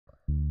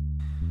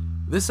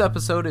This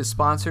episode is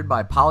sponsored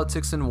by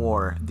Politics and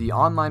War, the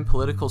online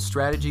political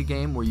strategy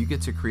game where you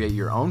get to create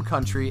your own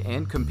country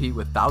and compete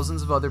with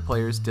thousands of other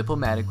players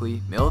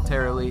diplomatically,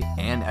 militarily,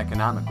 and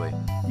economically.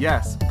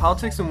 Yes,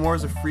 Politics and War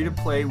is a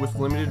free-to-play with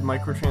limited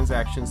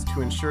microtransactions to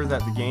ensure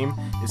that the game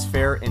is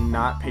fair and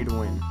not pay to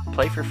win.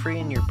 Play for free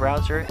in your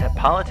browser at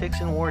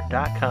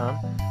politicsandwar.com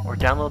or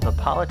download the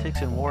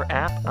Politics and War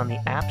app on the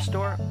App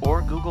Store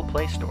or Google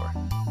Play Store.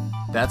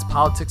 That's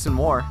Politics and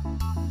War.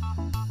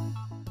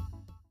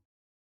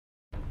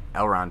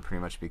 Elrond pretty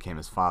much became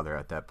his father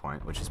at that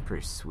point, which is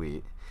pretty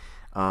sweet.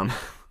 I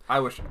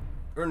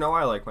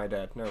like my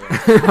dad. Never mind.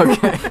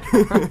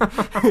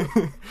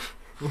 Okay.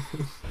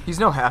 He's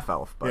no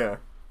half-elf, but...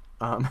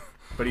 Yeah.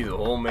 But he's a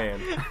whole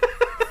man.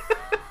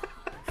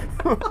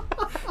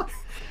 That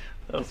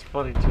was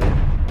funny, Jay.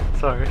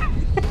 Sorry.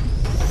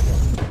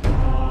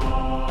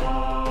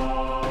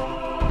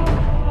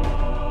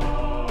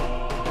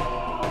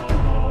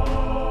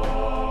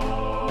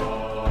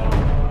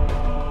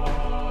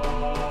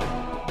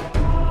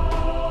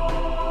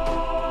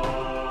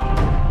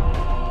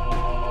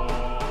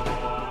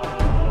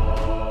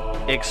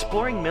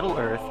 Exploring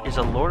Middle-earth is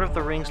a Lord of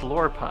the Rings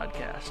lore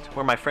podcast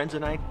where my friends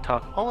and I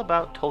talk all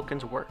about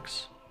Tolkien's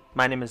works.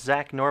 My name is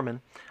Zach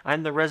Norman.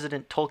 I'm the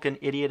resident Tolkien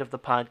idiot of the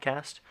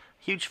podcast.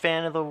 Huge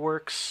fan of the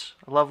works.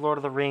 I love Lord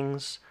of the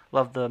Rings.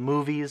 Love the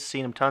movies.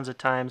 Seen them tons of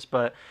times.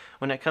 But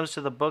when it comes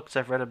to the books,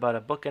 I've read about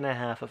a book and a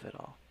half of it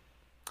all.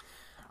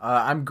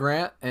 I'm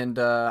Grant, and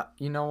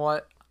you know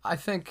what? I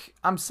think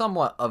I'm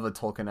somewhat of a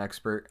Tolkien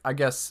expert, I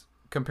guess,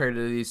 compared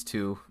to these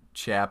two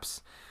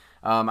chaps.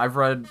 I've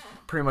read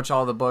pretty much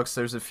all the books.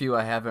 There's a few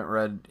I haven't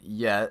read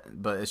yet,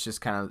 but it's just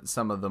kind of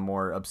some of the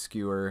more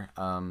obscure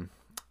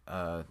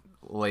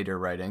later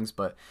writings.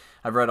 But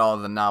I've read all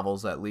of the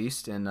novels at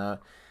least, and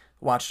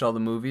watched all the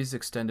movies,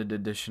 extended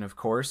edition, of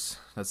course.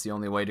 That's the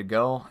only way to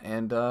go.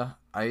 And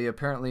I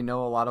apparently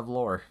know a lot of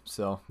lore,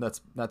 so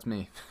that's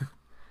me.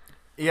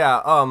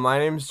 Yeah, my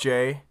name's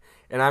Jay,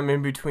 and I'm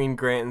in between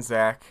Grant and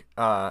Zach,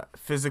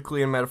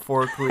 physically and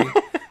metaphorically.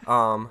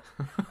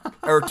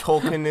 Or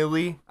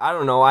Tolkienly. I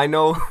don't know. I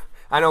know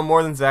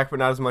more than Zach, but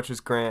not as much as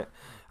Grant.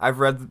 I've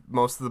read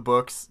most of the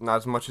books, not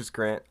as much as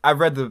Grant.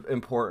 I've read the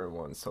important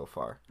ones so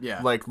far.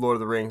 Yeah. Like Lord of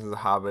the Rings and The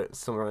Hobbit.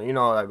 Similar, you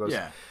know how that goes.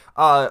 Yeah.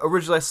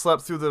 Originally, I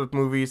slept through the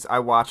movies. I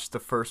watched the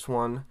first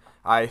one.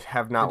 I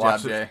have not Good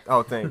watched job, it. Jay.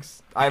 Oh,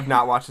 thanks. I have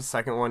not watched the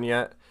second one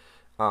yet.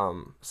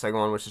 Second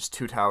one, which is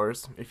Two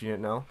Towers, if you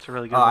didn't know. It's a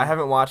really good one. I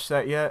haven't watched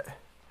that yet.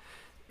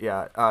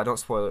 Yeah, don't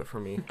spoil it for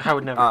me. I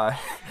would never.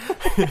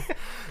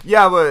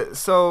 Yeah, but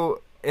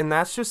so, and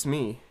that's just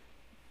me.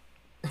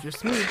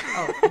 Just me.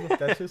 Oh,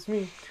 that's just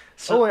me.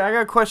 So, wait, I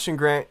got a question,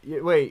 Grant.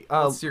 Wait,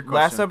 What's your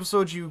last question?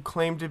 episode you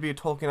claimed to be a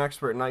Tolkien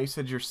expert, and now you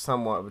said you're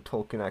somewhat of a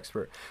Tolkien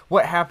expert.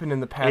 What happened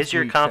in the past is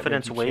your week that made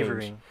confidence you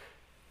wavering?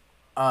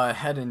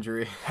 Head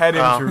injury. change? Head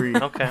injury.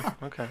 Okay.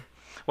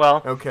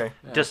 Well, Okay.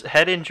 just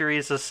head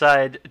injuries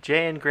aside,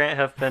 Jay and Grant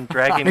have been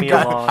dragging me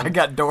I along.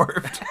 got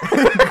dwarfed.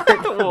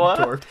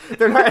 What?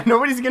 They're not.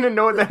 Nobody's gonna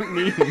know what that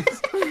means.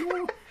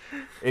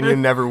 And you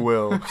never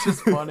will. It's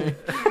just funny.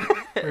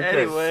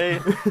 Anyway,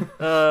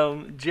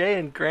 Jay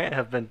and Grant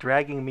have been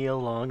dragging me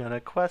along on a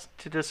quest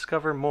to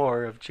discover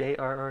more of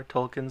J.R.R.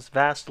 Tolkien's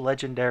vast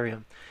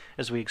legendarium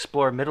as we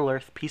explore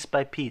Middle-earth piece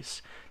by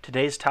piece.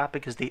 Today's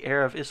topic is the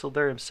heir of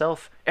Isildur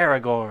himself,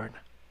 Aragorn.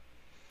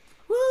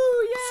 Woo,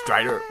 yeah!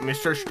 Strider,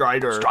 Mr.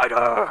 Strider.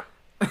 Strider!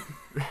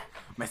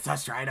 Mr.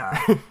 Strider.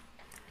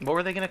 What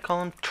were they going to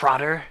call him?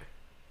 Trotter?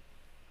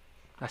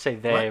 I say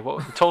they.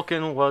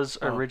 Tolkien was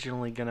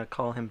originally going to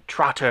call him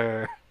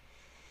Trotter.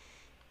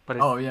 But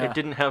it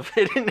didn't have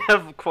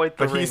quite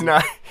the But ring.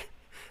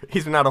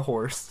 he's not a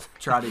horse.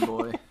 Trotty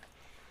boy.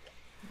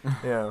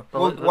 Yeah.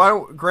 Well,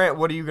 Well, Grant,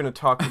 what are you going to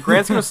talk?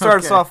 Grant's going to start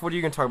us Okay. off. What are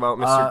you going to talk about,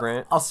 Mr.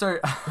 Grant? I'll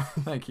start.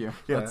 Thank you.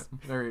 Yeah. That's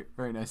very,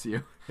 very nice of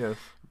you. Yes.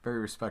 Very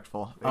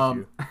respectful. Thank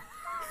you.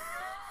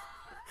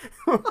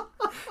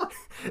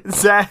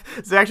 Zach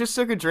just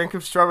took a drink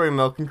of strawberry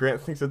milk, and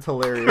Grant thinks it's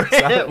hilarious.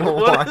 I don't know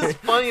What why. is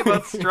funny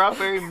about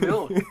strawberry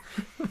milk?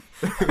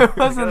 It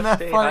wasn't that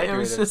Stay funny. It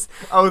was hydrated. just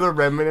Oh, the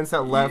remnants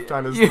that left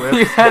on his you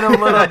lips. had a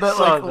little I bit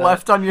saw like that.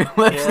 left on your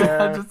lips, and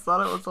I Yeah. just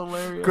thought it was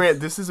hilarious. Grant,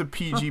 this is a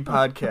PG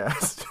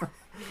podcast.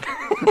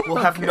 We'll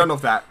have none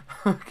of that.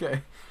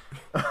 Okay.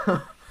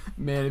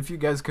 Man, if you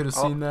guys could have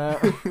seen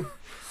that.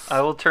 I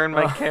will turn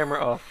my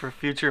camera off for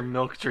future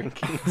milk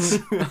drinkings.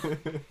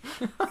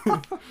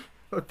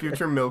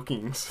 Future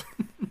milkings.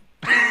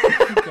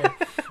 Okay.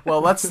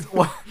 Well,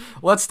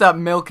 let's stop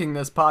milking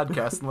this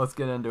podcast and let's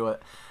get into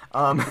it.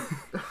 That's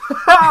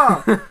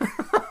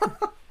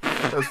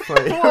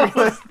funny. What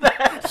was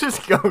that?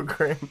 Just go,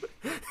 Grant.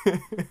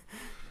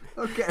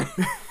 Okay.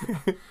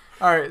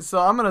 All right, so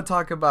I'm going to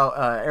talk about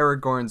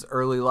Aragorn's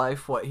early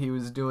life, what he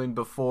was doing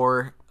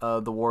before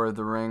the War of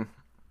the Ring,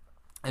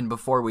 and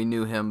before we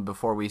knew him,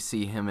 before we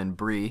see him in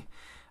Bree.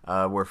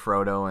 where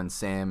Frodo and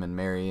Sam and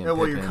Merry and Yeah,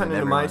 well, Pippin you're cutting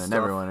and into my everyone and stuff.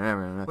 everyone and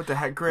everyone. What the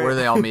heck, Grant? Where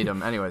they all meet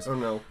him. Anyways. Oh,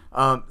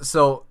 no.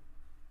 So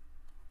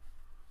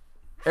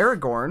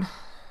Aragorn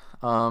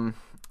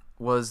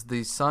was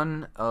the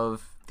son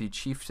of the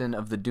chieftain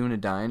of the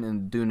Dunedain,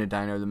 and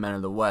Dunedain are the men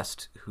of the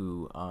West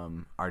who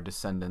are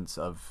descendants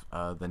of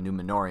the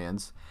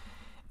Númenóreans.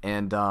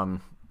 And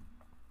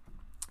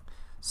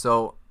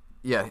so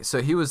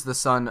he was the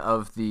son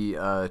of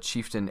the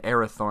chieftain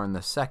Arathorn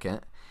II,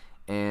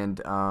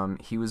 and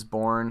he was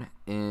born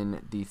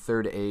in the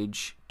Third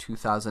Age,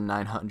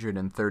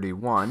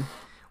 2931,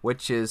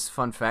 which is,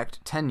 fun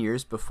fact, 10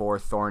 years before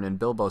Thorin and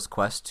Bilbo's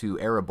quest to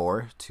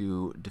Erebor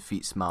to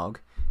defeat Smaug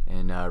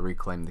and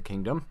reclaim the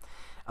kingdom.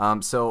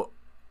 So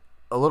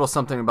a little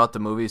something about the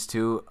movies,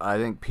 too. I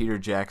think Peter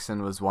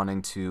Jackson was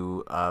wanting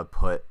to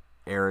put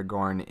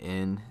Aragorn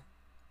in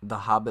the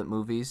Hobbit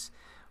movies,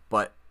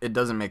 but it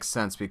doesn't make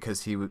sense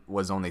because he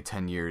was only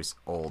 10 years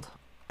old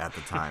at the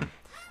time,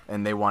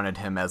 and they wanted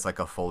him as like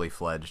a fully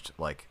fledged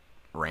like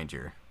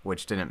ranger,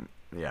 which didn't.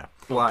 Yeah.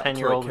 What,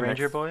 10-year-old to, like,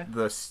 ranger boy?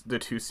 The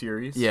two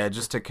series. Yeah,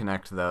 just to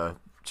connect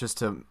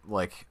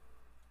like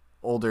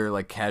older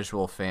like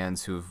casual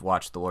fans who've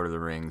watched The Lord of the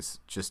Rings,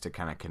 just to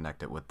kind of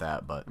connect it with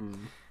that, but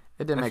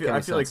it didn't make any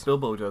sense. I feel like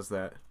Bilbo does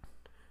that.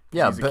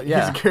 Yeah, he's but he's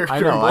a character I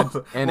know, in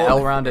both. and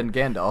Elrond and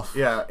Gandalf.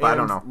 Yeah, but and I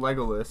don't know.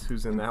 Legolas,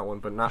 who's in that one,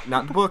 but not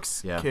the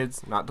books, Yeah.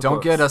 kids, not the Don't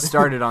books. get us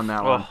started on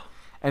that one. Oh.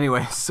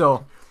 Anyway,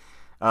 so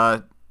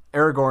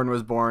Aragorn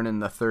was born in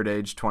the Third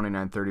Age,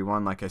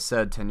 2931, like I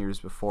said, 10 years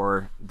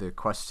before the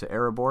quest to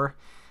Erebor.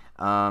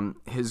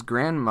 His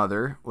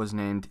grandmother was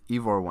named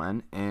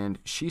Evorwen, and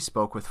she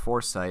spoke with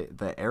foresight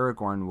that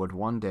Aragorn would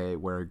one day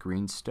wear a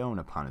green stone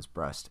upon his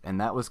breast. And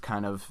that was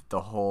kind of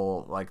the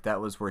whole, like, that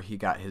was where he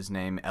got his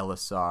name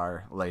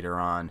Elisar later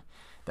on.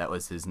 That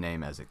was his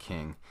name as a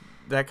king.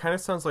 That kind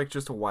of sounds like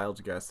just a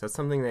wild guess. That's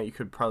something that you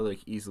could probably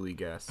like easily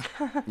guess.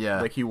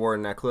 Yeah. Like he wore a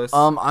necklace.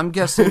 I'm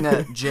guessing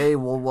that Jay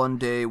will one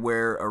day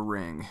wear a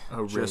ring.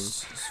 A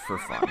just for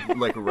fun.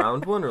 like a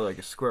round one or like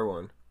a square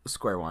one? A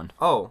square one.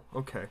 Oh,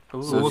 okay.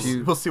 Ooh. So if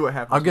you- we'll see what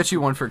happens. I'll get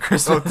you one for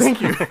Christmas. Oh,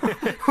 thank you.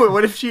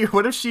 What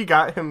if she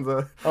got him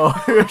the?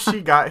 Oh. If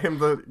she got him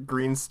the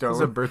green stone?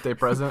 It's a birthday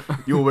present.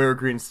 You'll wear a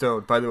green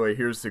stone. By the way,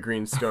 here's the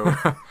green stone.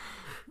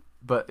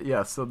 But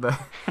yeah,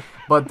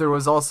 but there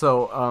was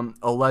also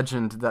a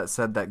legend that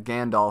said that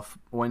Gandalf,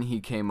 when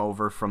he came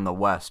over from the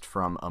west,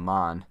 from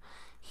Aman,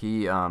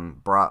 he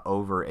brought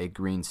over a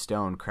green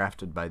stone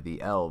crafted by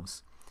the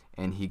elves,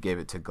 and he gave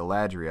it to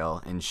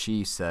Galadriel, and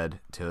she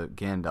said to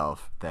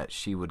Gandalf that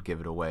she would give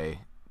it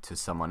away to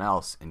someone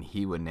else, and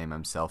he would name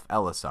himself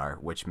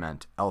Elisar, which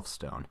meant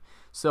Elfstone.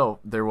 So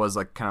there was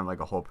like kind of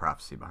like a whole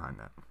prophecy behind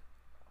that.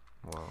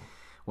 Wow.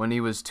 When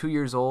he was 2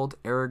 years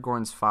old,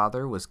 Aragorn's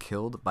father was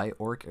killed by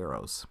orc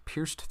arrows,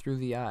 pierced through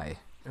the eye.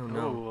 Oh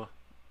no! Ooh.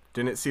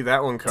 Didn't see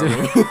that one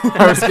coming.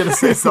 I was going to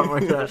say something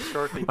like That's a that.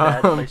 historically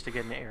bad place to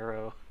get an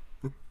arrow.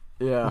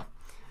 Yeah.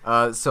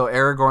 So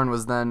Aragorn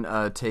was then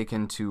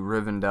taken to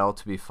Rivendell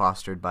to be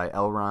fostered by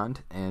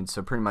Elrond, and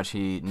so pretty much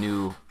he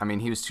knew, I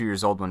mean, he was 2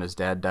 years old when his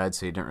dad died,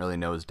 so he didn't really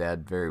know his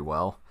dad very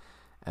well.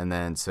 And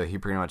then, so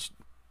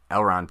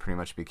Elrond pretty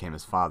much became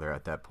his father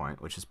at that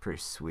point, which is pretty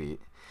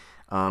sweet.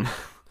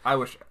 I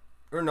wish.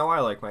 Or no, I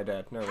like my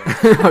dad. No.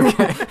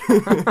 Okay.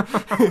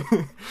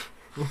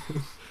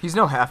 He's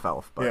no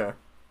half-elf, but... Yeah.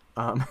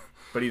 Um,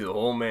 But he's a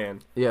whole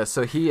man. yeah,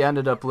 so he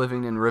ended up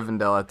living in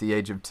Rivendell at the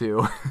age of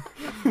 2.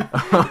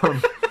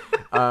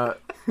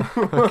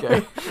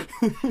 Okay.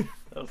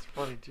 That was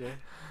funny, Jay.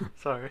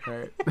 Sorry. All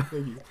right.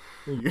 Thank you.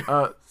 Thank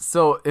you.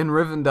 So in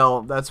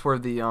Rivendell, that's where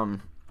the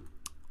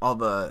all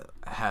the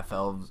half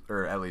elves,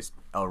 or at least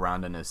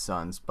Elrond and his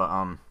sons, but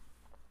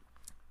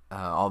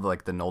all the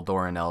like the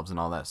Noldoran elves and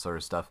all that sort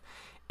of stuff,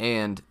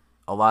 and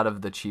a lot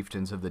of the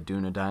chieftains of the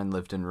Dunedain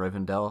lived in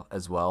Rivendell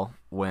as well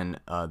when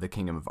the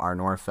kingdom of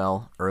Arnor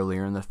fell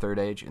earlier in the Third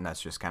Age, and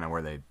that's just kind of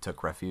where they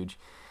took refuge,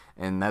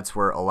 and that's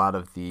where a lot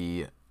of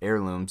the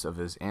heirlooms of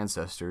his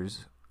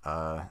ancestors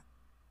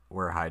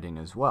were hiding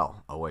as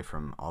well, away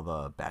from all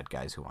the bad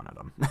guys who wanted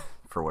them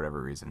for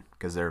whatever reason,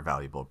 because they're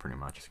valuable pretty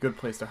much. It's a good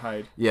place to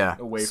hide. Yeah.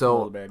 Away from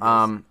all the bad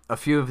guys. A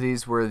few of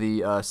these were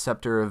the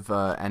Scepter of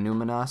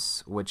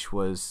Anúminas, which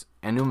was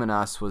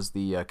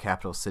the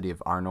capital city of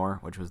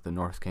Arnor, which was the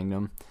North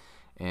Kingdom,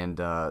 and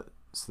so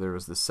there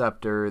was the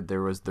Scepter.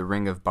 There was the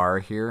Ring of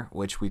Barahir,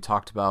 which we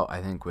talked about,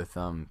 I think, with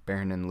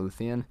Beren and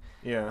Luthien.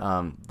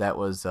 Yeah. That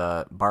was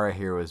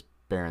Barahir was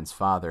Beren's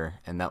father,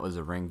 and that was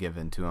a ring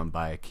given to him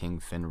by King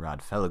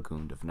Finrod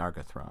Felagund of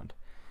Nargothrond.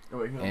 Oh,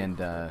 wait, no.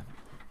 And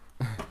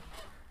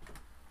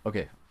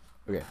okay.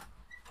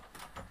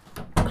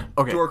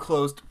 Door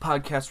closed.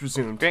 Podcast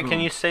resumed. Grant, can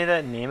you say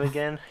that name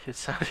again?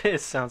 It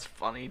sounds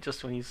funny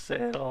just when you say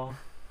it all.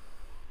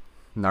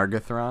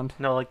 Nargothrond?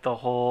 No, like the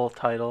whole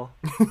title.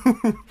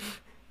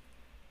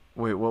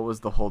 Wait, what was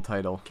the whole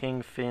title?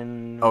 King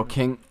Finn. Oh,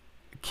 King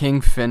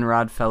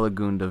Finrod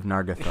Felagund of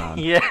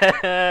Nargothrond.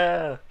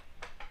 Yeah.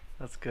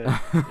 That's good.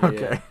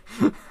 Okay.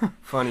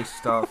 Funny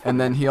stuff. And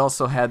then he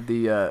also had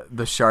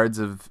the shards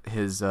of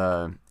his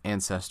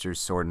ancestor's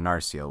sword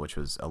Narsil, which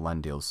was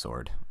Elendil's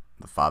sword,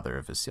 the father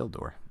of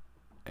Isildur.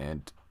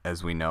 And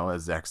as we know,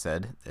 as Zach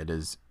said, it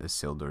is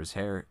Isildur's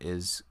hair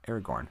is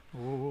Aragorn.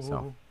 Ooh.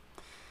 So.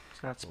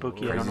 It's not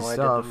spooky. I Crazy don't know why I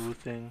stuff. did the ooh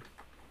thing.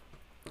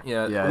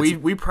 Yeah,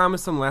 we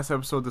promised them last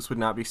episode this would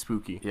not be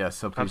spooky. Yeah,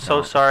 so please I'm so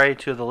don't. sorry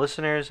to the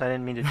listeners. I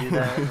didn't mean to do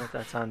that.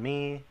 That's on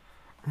me.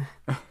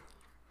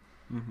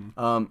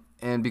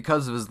 And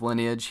because of his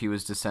lineage, he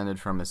was descended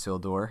from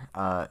Isildur.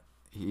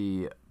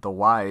 The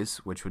wise,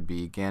 which would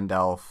be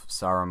Gandalf,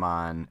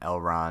 Saruman,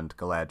 Elrond,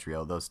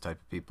 Galadriel, those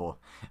type of people,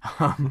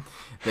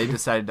 they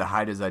decided to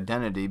hide his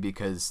identity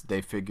because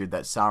they figured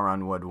that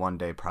Sauron would one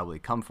day probably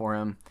come for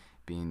him.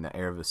 Being the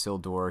heir of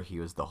Isildur, he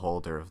was the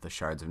holder of the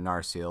shards of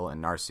Narsil,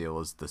 and Narsil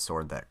was the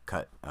sword that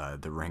cut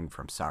the ring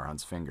from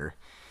Sauron's finger.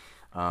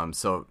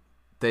 So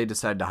they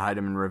decided to hide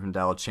him in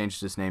Rivendell,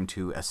 changed his name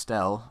to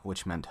Estelle,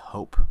 which meant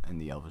hope in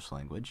the Elvish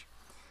language.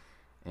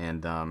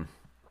 And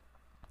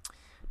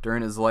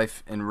during his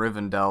life in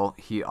Rivendell,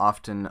 he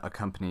often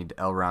accompanied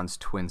Elrond's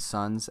twin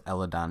sons,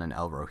 Elladan and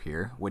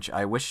Elrohir, which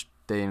I wish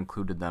they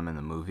included them in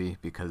the movie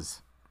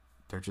because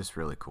they're just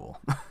really cool.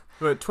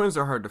 But twins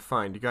are hard to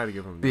find. You got to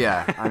give them that.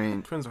 Yeah, I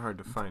mean... twins are hard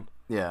to find.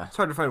 Yeah. It's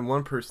hard to find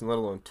one person, let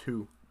alone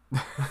two.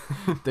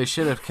 They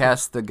should have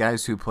cast the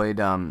guys who played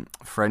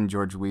Fred and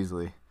George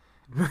Weasley.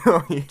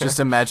 Oh, yeah.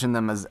 Just imagine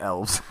them as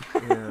elves.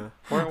 Yeah.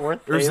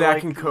 Weren't Or they Zach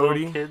like and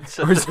Cody. little kids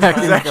Or at the Zach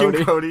time? Zach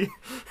and Cody.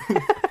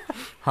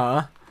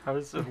 Huh?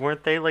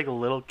 Weren't they like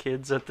little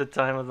kids at the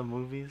time of the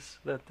movies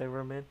that they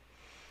were made?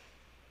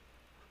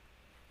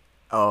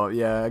 Oh,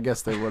 yeah, I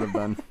guess they would have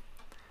been.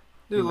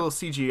 Did a little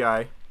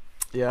CGI.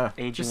 Yeah,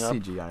 Aging just up.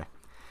 CGI.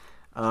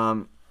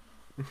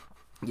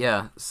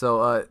 Yeah,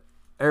 so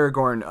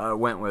Aragorn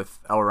went with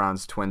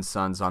Elrond's twin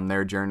sons on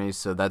their journey,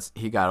 so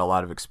he got a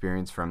lot of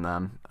experience from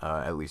them,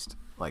 at least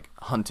like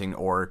hunting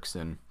orcs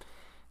and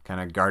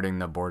kind of guarding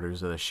the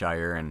borders of the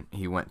Shire, and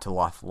he went to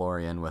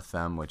Lothlorien with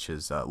them, which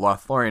is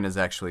Lothlorien is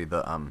actually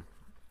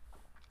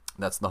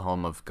that's the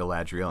home of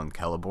Galadriel and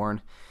Celeborn.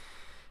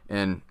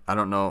 And I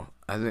don't know,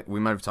 I think we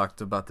might have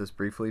talked about this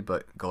briefly,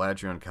 but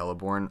Galadriel and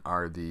Celeborn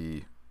are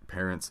the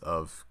parents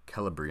of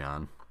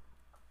Celebrian,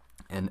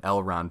 and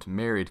Elrond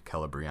married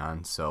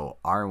Celebrian, so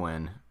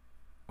Arwen,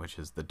 which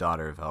is the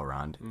daughter of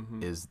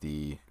Elrond, is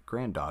the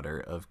granddaughter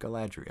of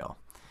Galadriel.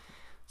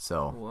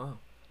 So, Wow.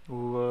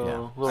 Whoa.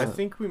 Yeah. Well, I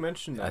think we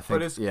mentioned that. I think,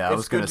 but it's, yeah, I it's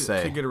was gonna good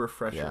say to get a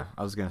refresher. yeah,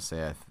 I was gonna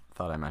say I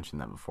thought I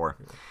mentioned that before.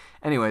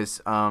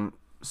 Anyways,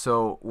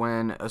 so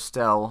when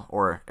Estelle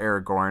or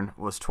Aragorn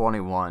was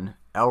 21,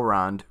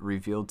 Elrond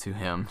revealed to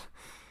him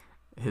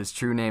his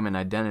true name and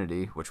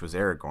identity, which was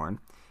Aragorn,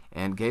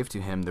 and gave to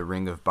him the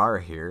Ring of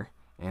Barahir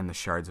and the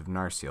Shards of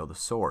Narsil, the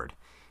sword.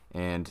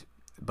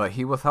 But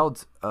he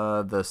withheld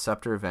the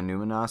Scepter of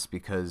Annúminas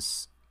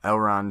because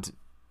Elrond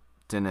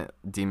didn't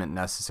deem it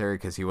necessary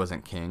because he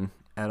wasn't king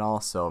at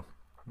all. So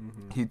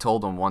he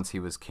told him once he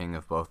was king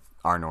of both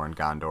Arnor and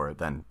Gondor,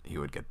 then he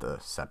would get the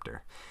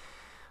scepter.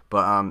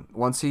 But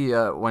once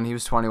when he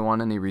was 21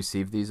 and he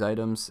received these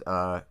items,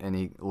 and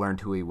he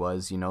learned who he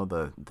was,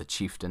 the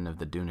chieftain of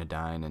the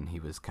Dunedain, and he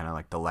was kind of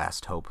like the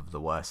last hope of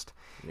the West.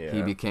 Yeah.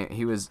 He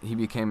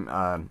became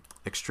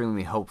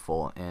extremely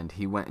hopeful, and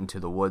he went into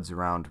the woods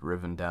around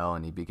Rivendell,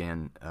 and he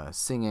began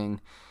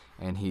singing,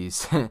 and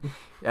he's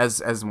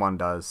as one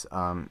does,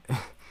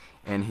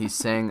 and he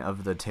sang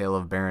of the tale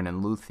of Beren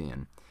and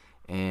Luthien.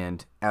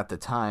 And at the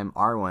time,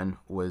 Arwen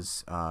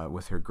was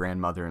with her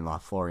grandmother in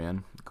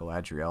Lothlorien,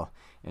 Galadriel,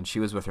 and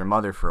she was with her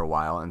mother for a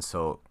while, and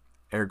so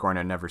Aragorn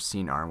had never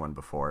seen Arwen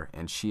before,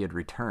 and she had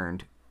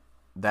returned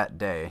that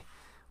day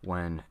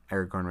when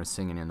Aragorn was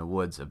singing in the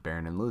woods of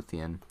Beren and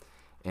Luthien,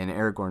 and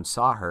Aragorn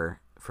saw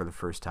her for the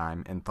first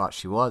time and thought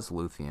she was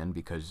Luthien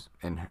because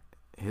in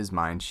his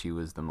mind she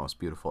was the most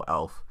beautiful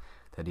elf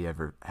that he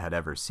had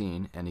ever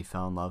seen, and he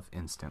fell in love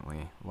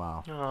instantly.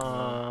 Wow.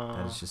 Aww.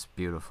 That is just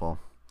beautiful.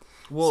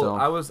 Well, So-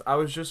 I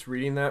was just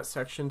reading that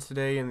section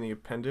today in the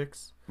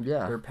appendix,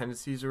 Yeah. or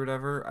appendices or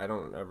whatever. I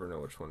don't ever know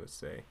which one to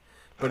say,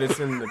 but it's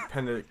in the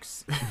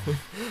appendix,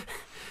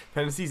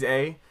 appendices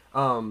A.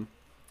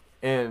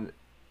 And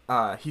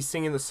he's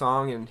singing the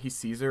song and he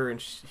sees her and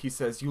he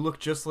says, "You look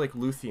just like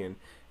Luthien,"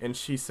 and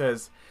she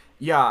says,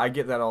 "Yeah, I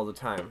get that all the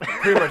time."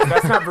 Pretty much,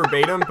 that's not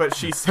verbatim, but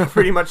she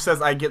pretty much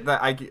says, "I get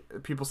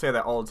that. People say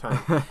that all the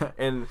time,"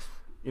 and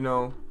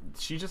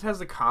she just has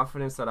the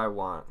confidence that I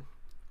want.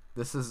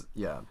 That's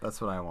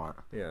what I want.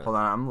 Yeah. Hold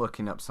on, I'm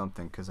looking up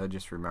something because I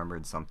just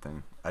remembered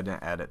something. I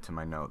didn't add it to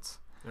my notes.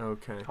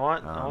 Okay. I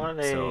want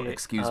a so,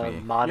 excuse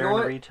me. modern You know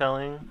what?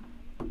 retelling.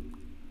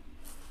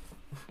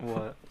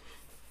 What?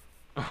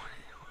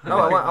 No,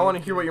 I want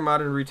to hear what your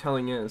modern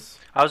retelling is.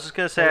 I was just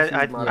gonna say Let's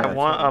use modern I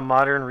want a retelling.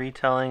 modern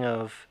retelling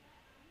of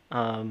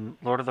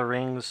Lord of the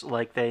Rings,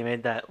 like they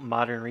made that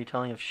modern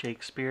retelling of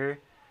Shakespeare,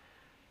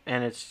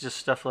 and it's just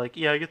stuff like,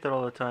 yeah, I get that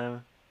all the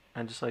time,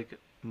 and just like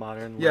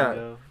modern Yeah.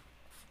 lingo.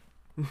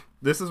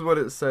 This is what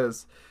it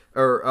says,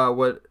 or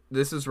what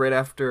this is right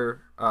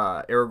after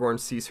Aragorn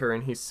sees her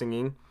and he's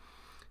singing.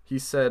 He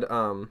said,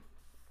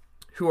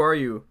 "Who are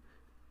you?"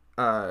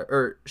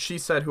 Or she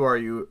said, "Who are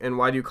you? And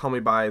why do you call me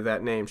by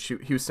that name?"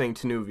 He was saying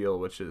Tenuviel,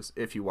 which is,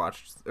 if you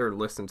watched or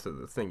listened to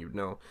the thing, you'd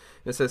know.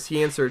 And it says,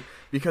 he answered,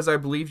 "Because I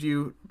believed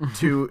you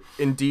to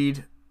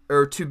indeed,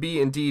 to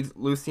be indeed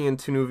Luthien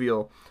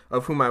Tinuviel,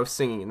 of whom I was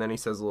singing. And then he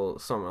says a little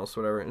something else,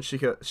 whatever. And she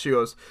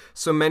goes,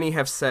 so many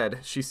have said,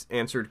 she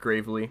answered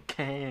gravely.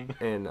 Dang.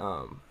 And,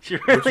 She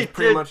really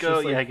pretty did much go,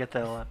 just like- yeah, I get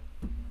that a lot.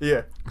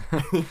 yeah.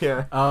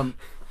 Yeah.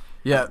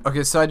 Yeah,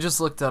 okay, so I just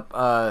looked up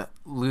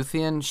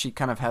Luthien. She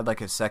kind of had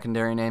like a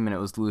secondary name, and it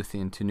was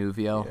Luthien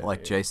Tinuviel,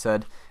 like Jay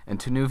said. And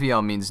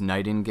Tinuviel means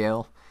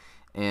nightingale,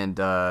 and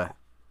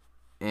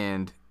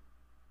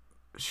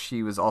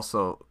she was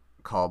also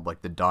called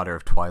like the daughter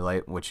of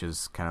twilight, which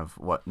is kind of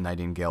what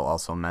nightingale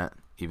also meant,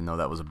 even though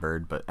that was a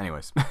bird. But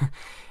anyways,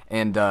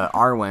 and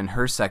Arwen,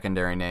 her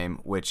secondary name,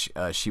 which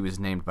she was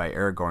named by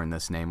Aragorn,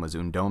 this name was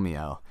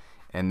Undomiel,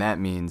 and that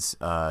means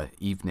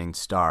evening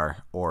star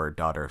or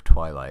daughter of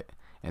twilight.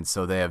 And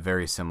so they have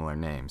very similar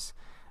names.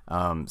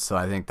 So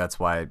I think that's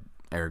why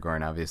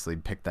Aragorn obviously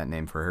picked that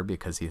name for her,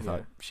 because he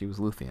thought she was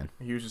Luthien.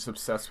 He was just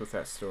obsessed with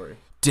that story.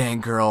 Dang,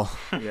 girl.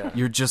 Yeah.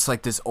 You're just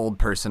like this old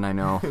person I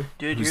know.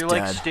 Dude, who's you're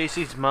like dead.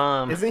 Stacy's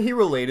mom. Isn't he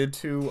related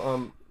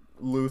to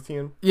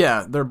Luthien?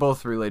 Yeah, they're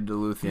both related to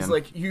Luthien. He's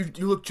like, you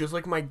look just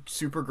like my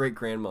super great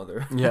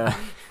grandmother. Yeah,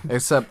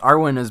 except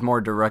Arwen is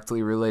more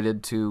directly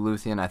related to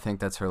Luthien. I think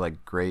that's her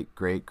like great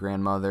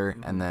grandmother,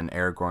 and then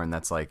Aragorn,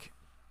 that's like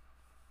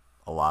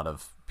a lot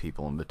of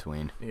people in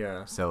between.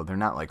 Yeah. So they're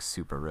not like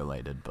super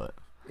related, but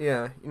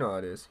Yeah, you know how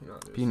it is.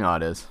 you know how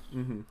it is.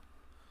 Mm-hmm.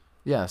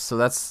 Yeah, so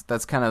that's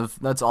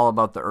all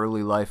about the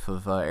early life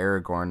of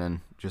Aragorn, and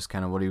just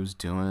kind of what he was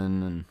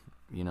doing,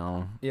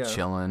 and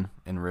chilling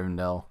in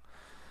Rivendell.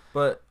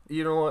 But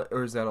you know what?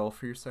 Or is that all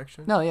for your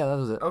section? No, yeah, that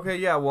was it. Okay,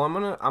 yeah. Well, I'm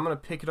gonna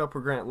pick it up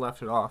where Grant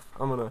left it off.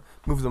 I'm gonna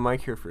move the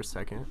mic here for a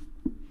second.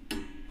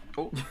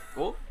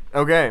 Oh.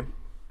 Okay.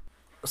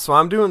 So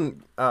I'm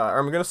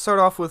gonna start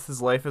off with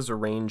his life as a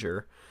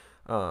ranger.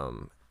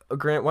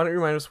 Grant, why don't you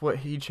remind us what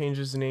he changed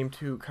his name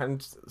to?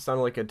 Kind of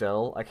sounded like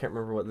Adele. I can't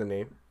remember what the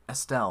name.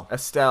 Estelle.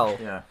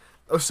 Yeah.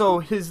 Oh, so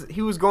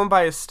he was going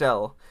by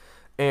Estelle,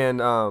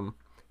 and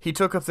he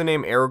took up the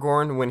name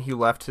Aragorn when he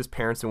left his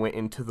parents and went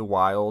into the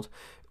Wild,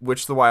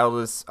 which the Wild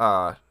is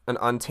an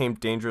untamed,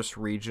 dangerous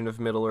region of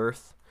Middle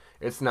Earth.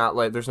 It's not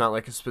like there's not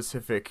like a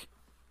specific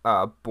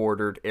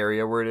bordered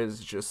area where it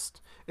is.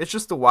 It's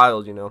just the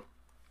Wild, you know.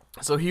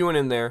 So he went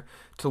in there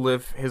to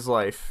live his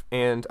life,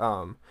 and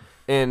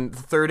in the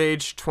Third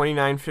Age,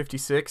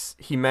 2956,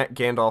 he met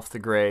Gandalf the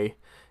Grey.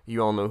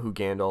 You all know who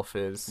Gandalf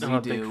is. I'm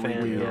a big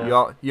fan.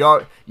 Yeah.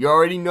 You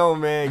already know,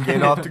 man.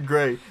 Gandalf the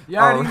Grey. You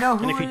already know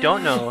who And if it you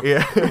don't is. know,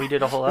 Yeah. we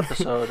did a whole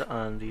episode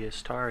on the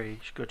Astari. You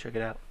should go check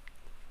it out.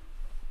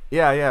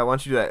 Yeah. Why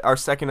don't you do that? Our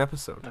second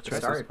episode. That's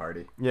right. Starry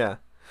Party. Yeah.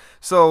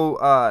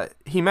 So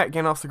he met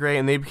Gandalf the Grey,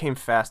 and they became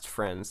fast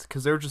friends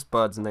because they were just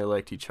buds and they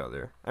liked each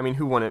other. I mean,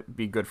 who wouldn't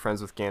be good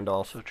friends with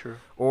Gandalf? So true.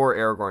 Or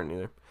Aragorn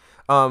either.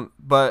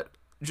 But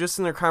just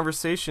in their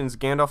conversations,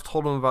 Gandalf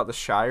told him about the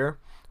Shire,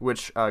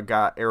 which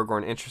got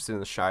Aragorn interested in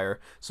the Shire.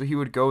 So he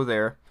would go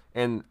there,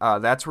 and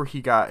that's where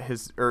he got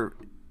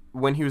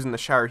when he was in the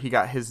Shire, he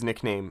got his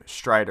nickname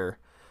Strider,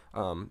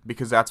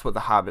 because that's what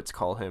the hobbits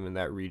call him in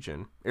that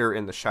region, or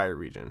in the Shire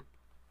region.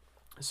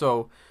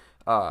 So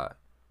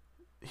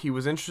he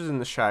was interested in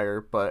the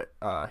Shire, but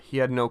he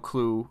had no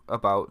clue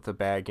about the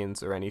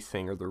Baggins or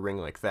anything, or the ring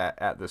like that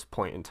at this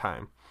point in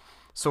time.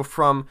 So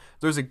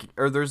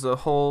there's a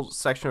whole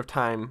section of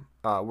time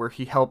where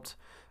he helped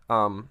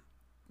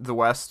the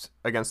West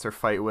against their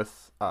fight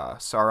with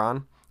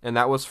Sauron, and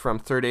that was from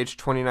Third Age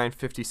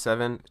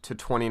 2957 to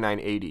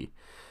 2980.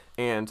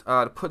 And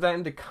to put that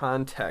into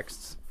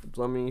context,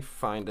 let me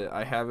find it.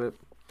 I have it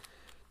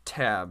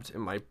tabbed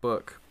in my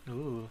book.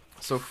 Ooh.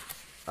 So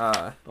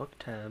Book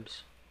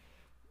tabs.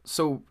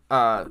 So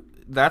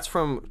that's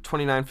from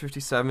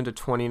 2957 to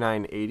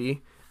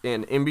 2980,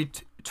 and in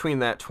between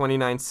that,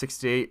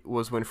 2968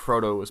 was when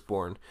Frodo was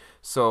born.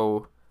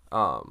 So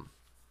Bilbo's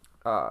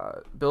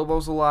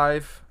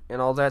alive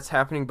and all that's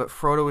happening, but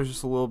Frodo is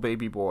just a little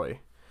baby boy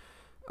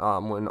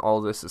when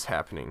all this is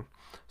happening.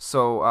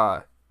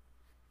 So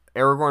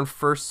Aragorn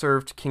first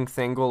served King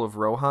Thangol of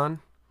Rohan,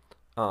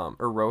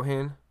 or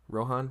Rohan.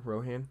 What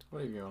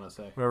do you want to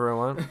say? Whatever I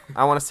want.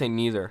 I want to say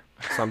neither,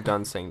 so I'm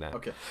done saying that.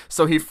 Okay.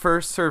 So he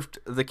first served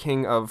the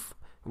king of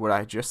what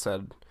I just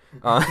said,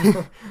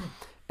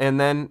 and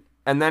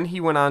then he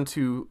went on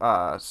to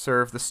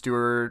serve the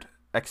steward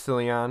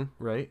Ecthelion,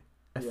 right?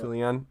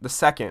 Ecthelion, the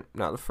second,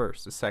 not the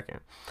first, the second,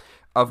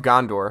 of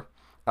Gondor,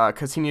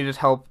 because he needed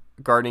help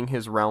guarding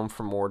his realm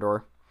from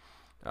Mordor,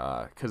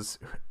 because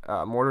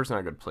Mordor's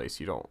not a good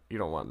place. You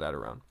don't want that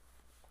around.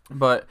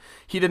 But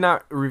he did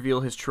not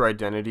reveal his true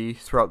identity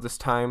throughout this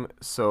time,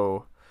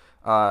 so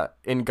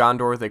in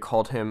Gondor they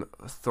called him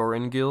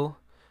Thoringil,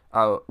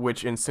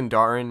 which in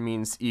Sindarin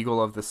means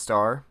Eagle of the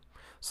Star.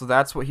 So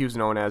that's what he was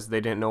known as.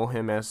 They didn't know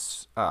him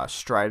as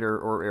Strider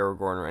or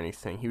Aragorn or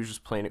anything. He was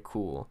just playing it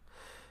cool.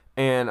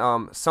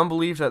 And some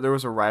believe that there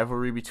was a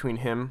rivalry between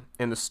him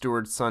and the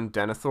steward's son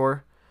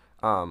Denethor,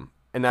 and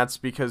that's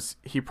because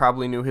he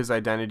probably knew his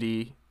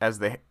identity as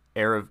the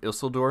heir of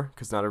Isildur,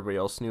 because not everybody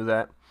else knew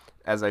that,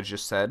 as I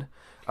just said.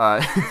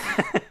 And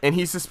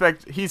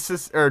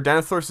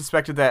Denethor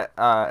suspected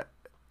that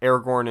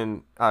Aragorn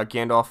and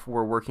Gandalf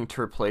were working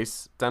to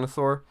replace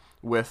Denethor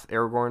with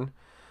Aragorn.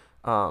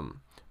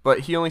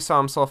 But he only saw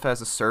himself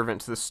as a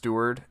servant to the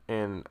steward,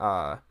 and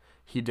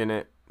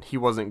he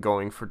wasn't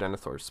going for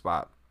Denethor's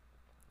spot.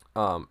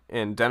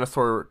 And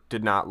Denethor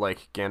did not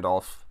like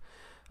Gandalf,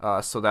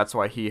 so that's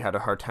why he had a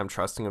hard time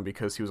trusting him,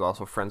 because he was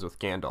also friends with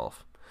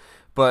Gandalf.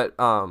 But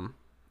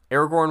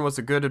Aragorn was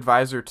a good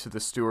advisor to the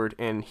steward,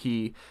 and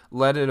he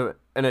led an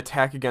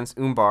attack against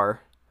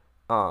Umbar,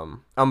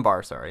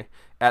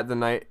 at the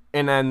night.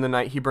 And in the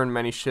night, he burned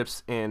many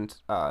ships, and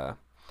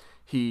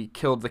he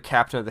killed the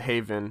captain of the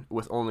Haven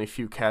with only a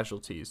few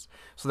casualties.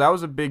 So that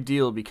was a big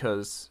deal,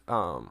 because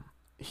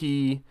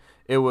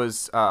it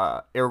was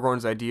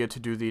Aragorn's idea to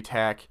do the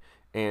attack,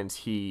 and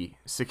he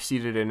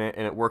succeeded in it,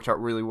 and it worked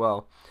out really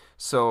well.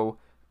 So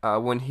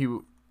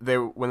when they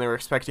were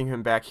expecting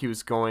him back, he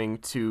was going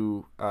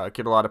to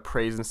get a lot of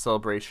praise and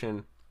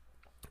celebration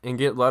and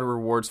get a lot of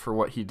rewards for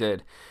what he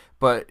did.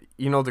 But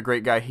the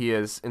great guy he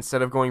is,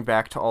 instead of going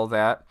back to all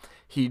that,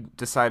 he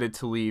decided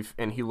to leave,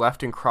 and he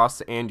left and crossed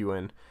the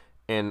Anduin,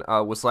 and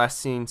was last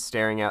seen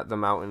staring at the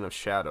Mountain of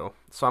Shadow.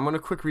 So I'm going to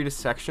quick read a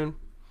section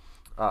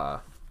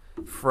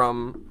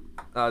from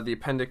the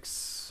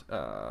appendix.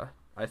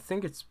 I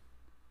think it's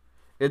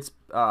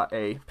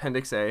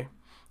appendix A,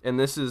 and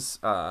this is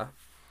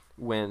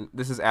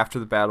after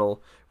the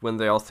battle, when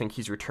they all think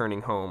he's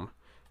returning home,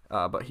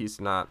 but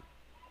he's not.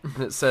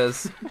 And it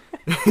says,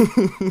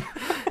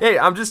 "Hey,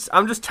 I'm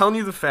just telling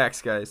you the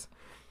facts, guys."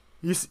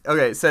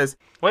 Okay, it says,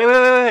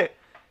 Wait.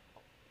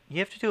 You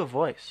have to do a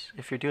voice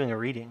if you're doing a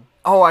reading.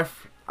 Oh,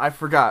 I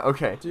forgot.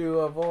 Okay. Do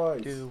a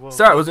voice.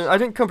 Sorry, I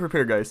didn't come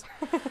prepared, guys.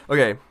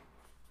 Okay.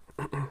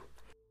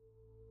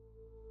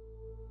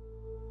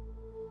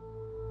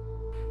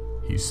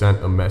 He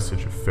sent a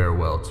message of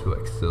farewell to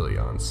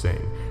Ecthelion,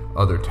 saying,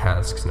 "Other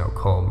tasks now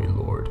call me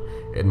lord,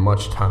 and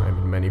much time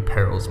and many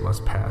perils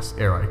must pass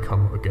ere I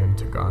come again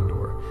to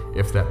Gondor,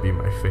 if that be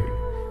my fate.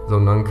 Though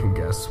none can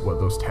guess what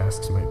those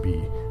tasks might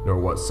be, nor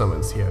what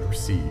summons he had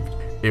received,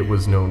 it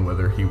was known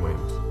whither he went.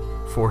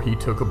 For he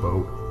took a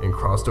boat and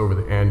crossed over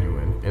the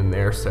Anduin, and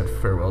there said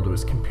farewell to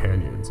his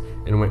companions,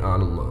 and went on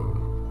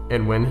alone.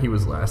 And when he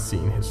was last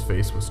seen, his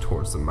face was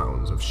towards the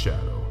Mountains of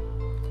Shadow."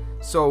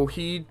 So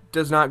he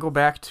does not go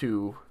back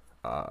to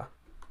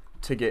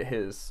get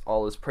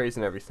all his praise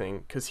and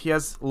everything, because he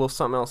has a little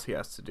something else he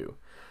has to do,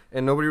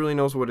 and nobody really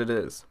knows what it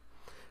is.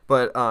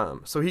 But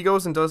so he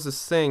goes and does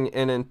this thing,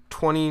 and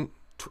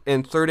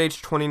in Third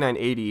Age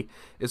 2980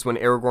 is when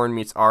Aragorn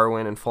meets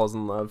Arwen and falls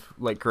in love,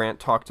 like Grant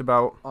talked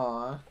about.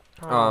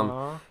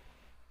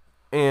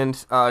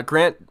 And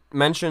Grant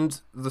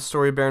mentioned the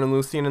story of Beren and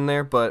Luthien in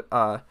there, but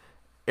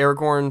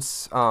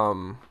Aragorn's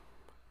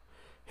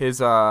his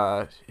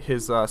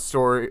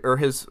story, or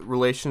his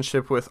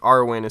relationship with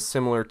Arwen, is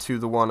similar to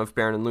the one of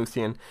Beren and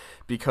Luthien,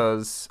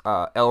 because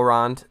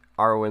Elrond,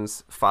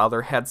 Arwen's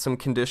father, had some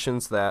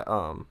conditions that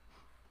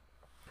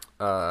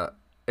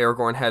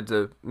Aragorn had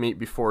to meet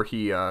before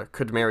he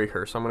could marry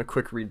her. So I'm going to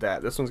quick read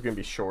that. This one's going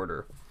to be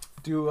shorter.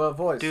 Do a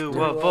voice. Do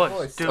a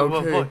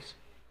voice.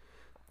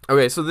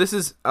 Okay, so this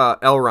is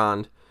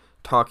Elrond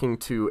talking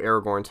to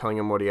Aragorn, telling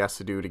him what he has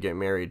to do to get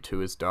married to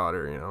his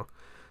daughter,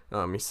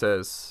 He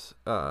says,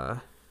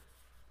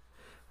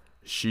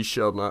 "She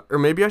shall not," or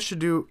maybe I should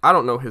do, I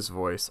don't know his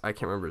voice. I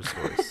can't remember his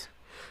voice.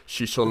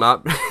 She shall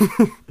not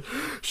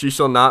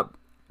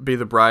be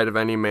the bride of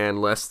any man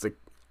less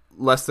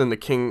than the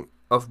king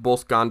of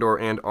both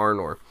Gondor and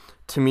Arnor.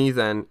 To me,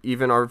 then,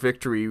 even our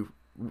victory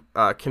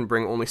can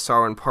bring only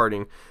sorrow and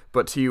parting,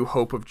 but to you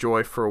hope of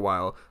joy for a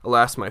while.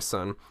 Alas, my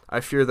son, I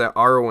fear that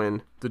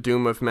Arwen, the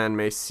doom of men,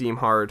 may seem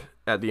hard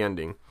at the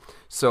ending."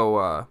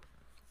 So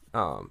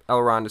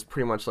Elrond is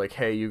pretty much like,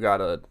 hey, you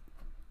gotta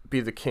be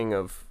the king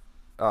of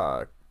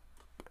what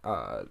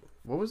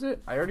was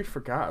it? I already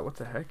forgot. What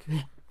the heck?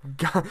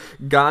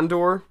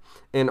 Gondor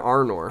and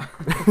Arnor.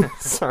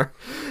 Sorry.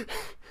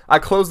 I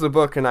close the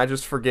book and I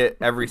just forget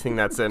everything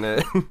that's in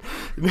it.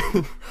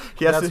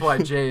 That's why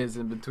Jay is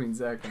in between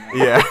Zach and I.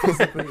 Yeah.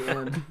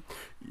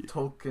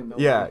 Tolkien.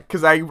 Yeah,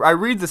 because I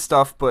read the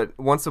stuff, but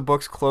once the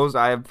book's closed,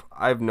 I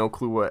have no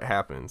clue what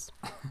happens.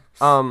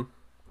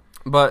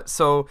 But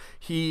so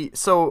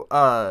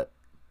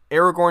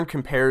Aragorn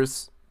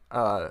compares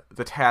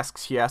the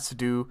tasks he has to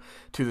do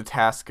to the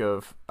task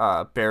of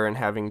Beren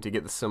having to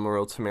get the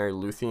Silmaril to marry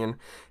Luthien,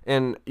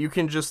 and you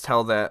can just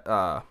tell that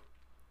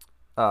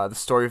the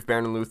story of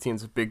Beren and Luthien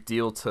is a big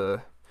deal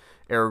to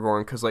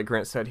Aragorn, because like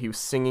Grant said, he was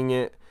singing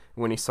it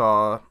when he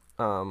saw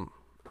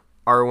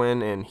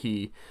Arwen, and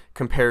he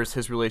compares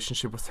his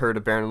relationship with her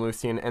to Beren and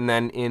Luthien, and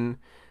then in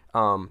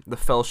the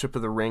Fellowship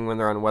of the Ring, when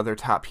they're on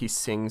Weathertop, he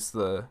sings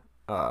the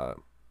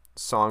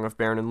song of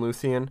Beren and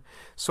Luthien.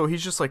 So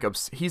he's just like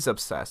he's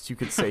obsessed. You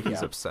could say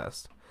he's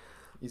obsessed.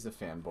 He's a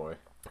fanboy.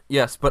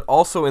 Yes, but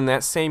also in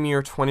that same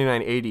year,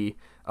 2980,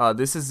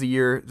 this is the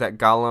year that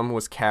Gollum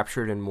was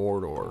captured in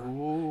Mordor.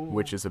 Ooh.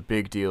 Which is a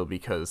big deal,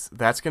 because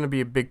that's going to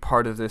be a big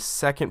part of this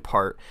second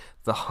part,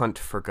 the hunt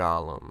for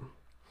Gollum.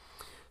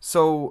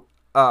 So,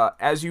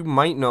 as you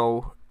might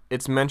know,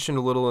 it's mentioned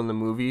a little in the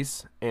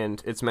movies,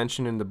 and it's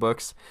mentioned in the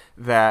books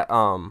that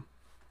Aragorn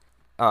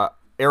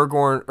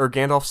or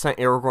Gandalf sent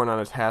Aragorn on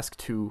a task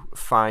to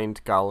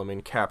find Gollum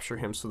and capture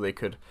him so they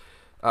could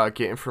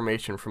get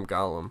information from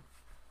Gollum.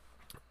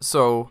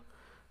 So,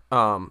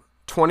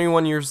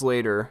 21 years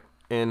later,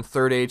 in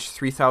Third Age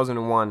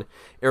 3001,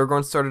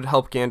 Aragorn started to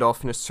help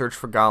Gandalf in his search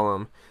for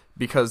Gollum,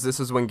 because this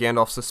is when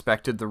Gandalf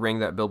suspected the ring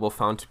that Bilbo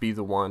found to be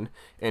the one,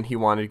 and he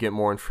wanted to get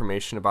more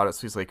information about it,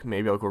 so he's like,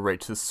 maybe I'll go right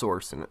to the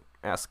source and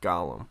ask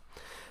Gollum.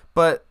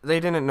 But they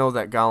didn't know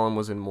that Gollum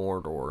was in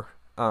Mordor.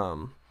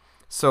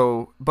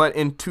 But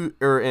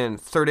in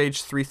Third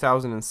Age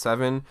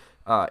 3007,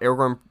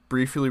 Aragorn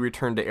briefly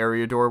returned to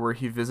Eriador, where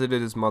he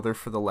visited his mother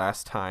for the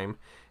last time,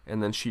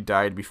 and then she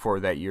died before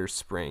that year's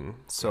spring.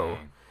 So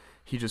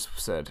he just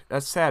said,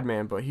 "That's sad,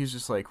 man," but he's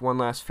just like, one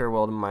last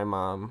farewell to my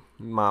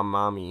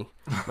mommy.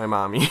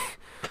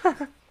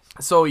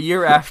 So a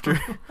year after,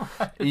 Say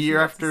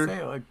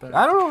it like that?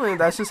 I don't know, man.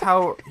 That's just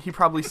how he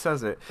probably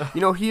says it.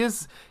 You know, he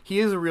is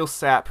a real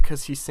sap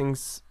because he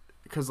sings.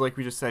 Because like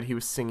we just said, he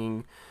was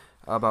singing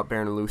about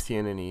Baron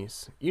Luthien, and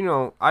he's, you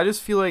know, I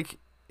just feel like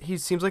he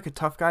seems like a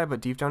tough guy,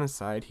 but deep down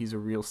inside, he's a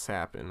real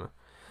sap and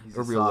He's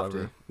a real softy.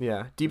 lover.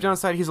 Yeah, deep down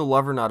inside, he's a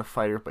lover, not a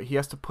fighter, but he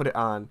has to put it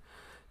on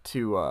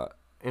to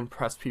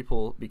impress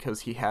people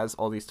because he has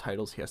all these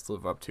titles he has to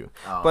live up to.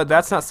 Oh, but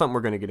that's not something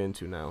we're going to get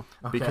into now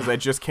because I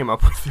just came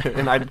up with it,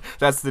 and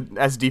that's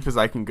as deep as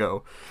I can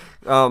go.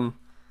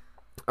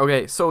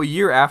 Okay, so a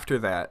year after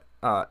that,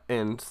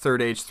 in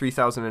Third Age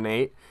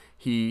 3008,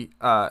 he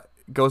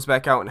goes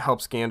back out and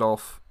helps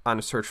Gandalf on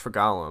a search for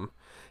Gollum.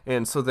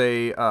 And so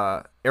they,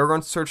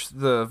 Aragorn searched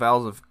the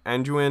Vales of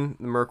Anduin,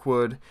 the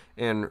Mirkwood,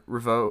 and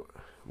Rivanian?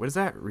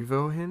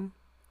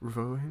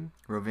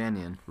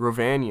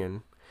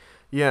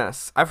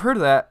 Yes, I've heard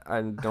of that.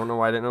 I don't know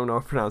why I didn't know how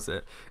to pronounce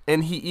it.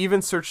 And he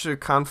even searched the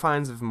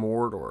confines of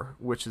Mordor,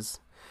 which is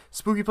a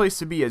spooky place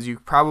to be, as you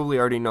probably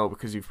already know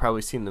because you've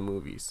probably seen the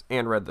movies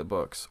and read the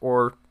books,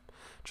 or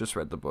just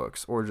read the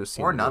books, or just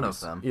seen Or the none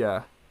movies. of them.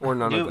 Yeah, or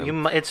none of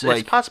them. It's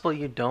possible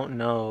you don't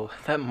know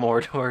that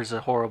Mordor is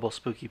a horrible,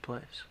 spooky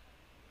place.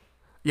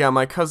 Yeah,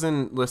 my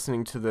cousin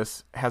listening to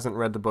this hasn't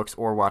read the books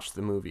or watched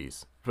the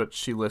movies, but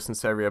she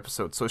listens to every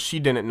episode, so she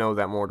didn't know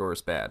that Mordor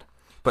is bad.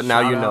 But now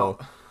you know.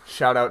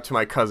 Shout out to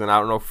my cousin. I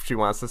don't know if she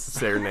wants us to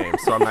say her name,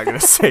 so I'm not going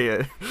to say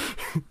it.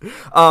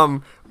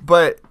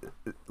 But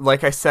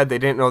like I said, they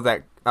didn't know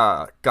that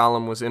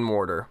Gollum was in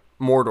Mordor.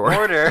 In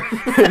Mordor.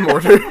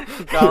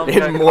 Gollum In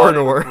got caught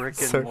Mordor. Brick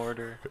and So-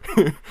 mortar.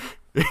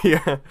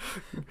 Yeah.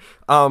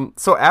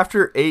 So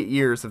after 8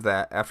 years of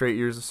that, after 8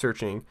 years of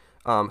searching,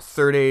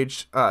 Third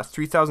Age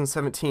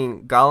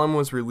 3017, Gollum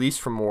was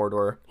released from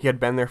Mordor. He had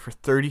been there for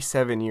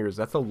 37 years.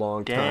 That's a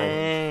long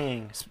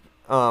time.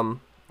 Dang.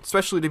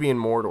 Especially to be in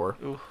Mordor.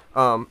 Ooh.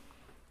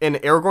 And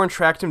Aragorn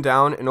tracked him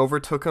down and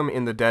overtook him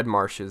in the Dead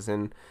Marshes.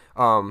 And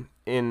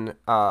in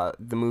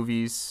the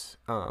movies,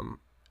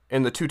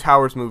 in the Two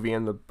Towers movie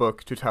and the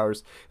book Two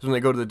Towers, is when they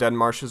go to the Dead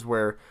Marshes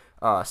where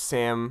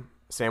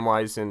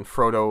Samwise and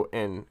Frodo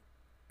and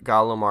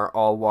Gollum are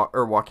all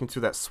walking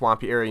through that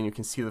swampy area, and you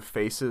can see the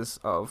faces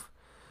of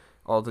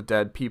all the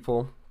dead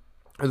people,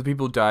 or the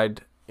people who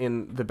died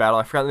in the battle.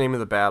 I forgot the name of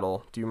the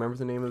battle. Do you remember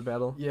the name of the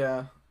battle?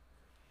 Yeah.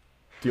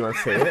 Do you want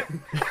to say it?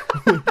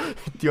 Do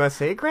you want to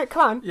say it, Grant?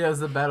 Come on. Yeah, it's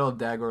the Battle of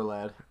Dagor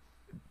Lad.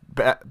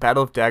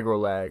 Battle of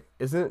Dagorlag.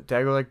 Isn't it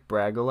Dagorlag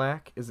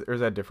Bragolac? Or is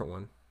that a different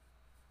one?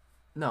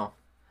 No.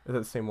 Is that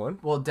the same one?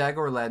 Well,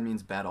 Dagor Lad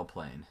means battle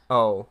plane.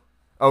 Oh,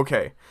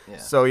 okay. Yeah.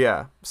 So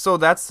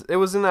it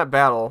was in that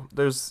battle.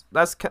 I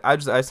think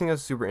that's a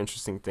super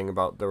interesting thing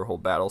about their whole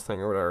battle thing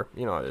or whatever.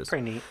 You know how it is.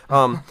 Pretty neat.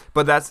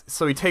 But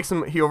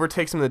he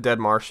overtakes him in the Dead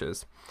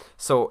Marshes.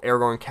 So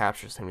Aragorn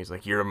captures him. He's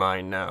like, "You're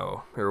mine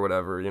now," or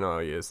whatever. You know how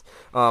he is.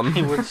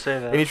 He would say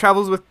that. And he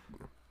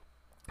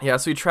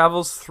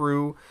travels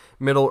through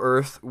Middle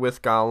Earth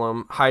with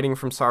Gollum, hiding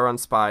from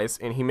Sauron's spies,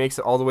 and he makes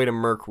it all the way to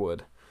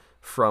Mirkwood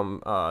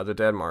from the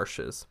Dead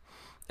Marshes.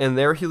 And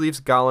there he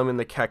leaves Gollum in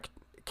the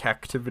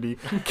captivity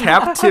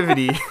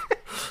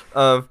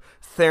of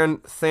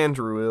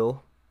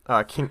Thranduil,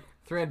 King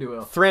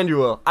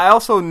Thranduil. I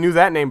also knew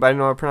that name, but I didn't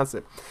know how to pronounce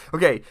it.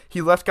 Okay,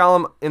 he left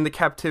Gollum in the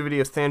captivity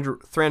of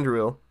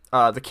Thranduil,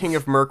 the king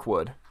of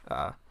Mirkwood.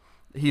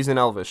 He's an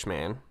elvish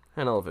man,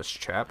 an elvish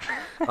chap.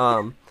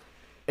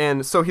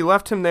 And so he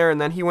left him there,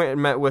 and then he went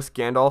and met with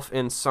Gandalf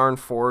in Sarn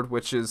Ford,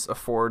 which is a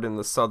ford in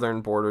the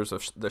southern borders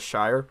of the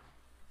Shire.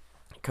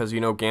 Because,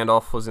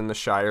 Gandalf was in the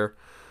Shire,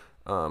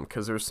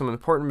 because there was some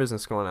important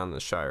business going on in the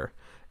Shire.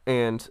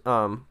 And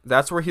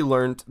that's where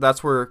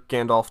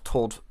Gandalf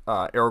told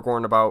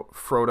Aragorn about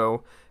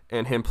Frodo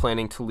and him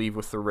planning to leave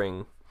with the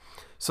ring.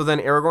 So then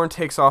Aragorn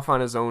takes off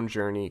on his own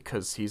journey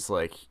because he's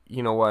like,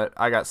 you know what,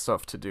 I got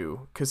stuff to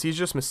do. Because he's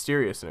just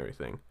mysterious and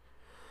everything.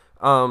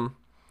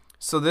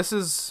 So this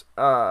is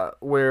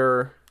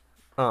where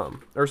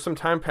or some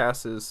time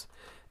passes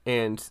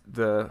and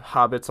the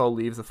hobbits all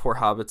leave, the four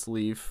hobbits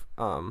leave,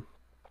 and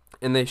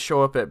they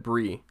show up at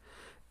Bree.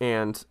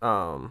 And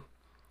a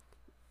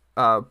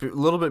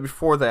little bit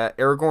before that,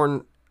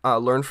 Aragorn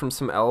learn from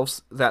some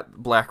elves that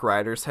black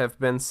riders have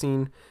been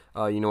seen.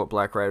 You know what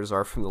black riders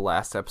are from the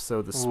last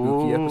episode, the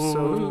spooky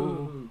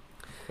episode.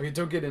 Okay,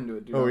 don't get into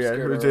it, dude. Oh I'm yeah,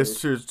 scared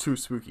it's already. too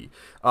spooky.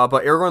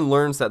 But Aragorn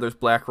learns that there's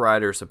black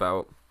riders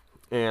about,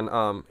 and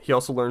he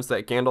also learns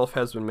that Gandalf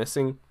has been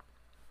missing,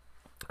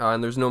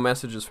 and there's no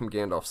messages from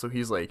Gandalf. So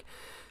he's like,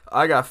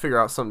 I gotta figure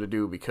out something to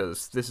do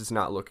because this is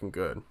not looking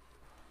good.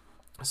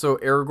 So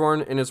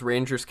Aragorn and his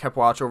rangers kept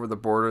watch over the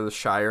border of the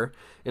Shire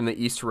in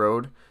the East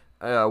Road,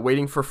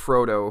 waiting for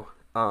Frodo,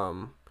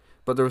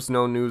 but there was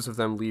no news of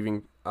them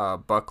leaving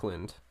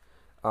Buckland.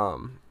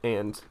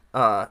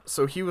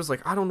 So he was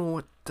like, I don't know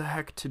what the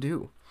heck to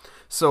do.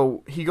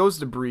 So he goes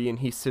to Bree and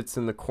he sits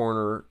in the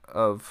corner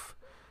of,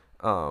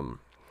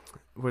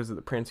 what is it,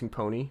 the Prancing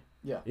Pony?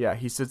 Yeah. Yeah,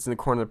 he sits in the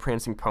corner of the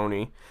Prancing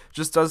Pony,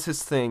 just does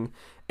his thing,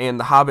 and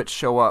the hobbits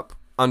show up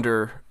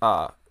under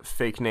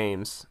fake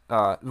names.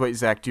 Wait,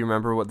 Zach, do you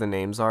remember what the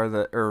names are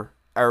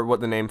or what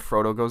the name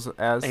Frodo goes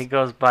as? He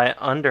goes by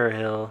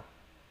Underhill.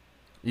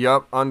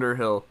 Yup,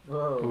 Underhill.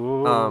 Whoa.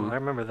 Ooh, I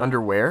remember that.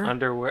 Underwear?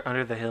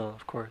 Under the hill,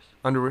 of course.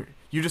 Underwear.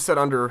 You just said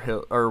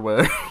Underhill, or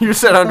what? You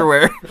said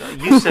underwear.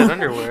 You said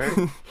underwear.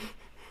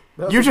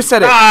 You just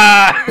said it.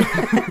 Ah!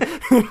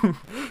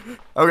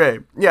 Okay,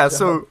 yeah,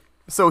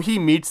 so he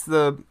meets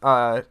the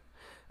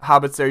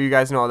hobbits there. You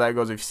guys know how that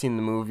goes if you've seen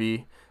the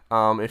movie.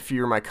 If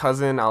you're my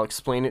cousin, I'll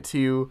explain it to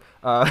you.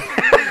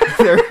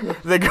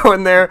 They go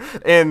in there,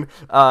 and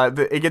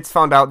it gets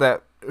found out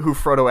that who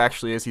Frodo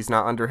actually is. He's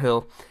not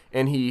Underhill,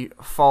 and he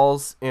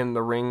falls, and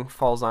the ring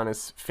falls on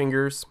his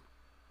fingers,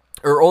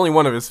 or only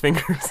one of his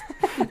fingers,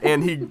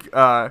 and he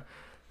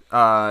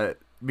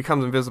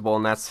becomes invisible,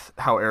 and that's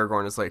how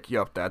Aragorn is like,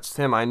 yup, that's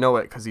him. I know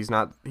it because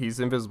he's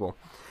invisible.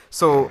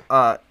 So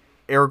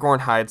Aragorn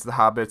hides the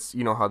hobbits.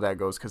 You know how that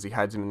goes because he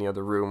hides them in the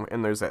other room,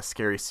 and there's that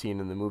scary scene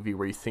in the movie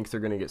where you think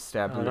they're gonna get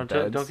stabbed in the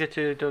beds. Don't get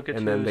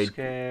too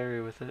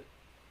scary with it.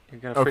 You're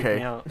gonna freak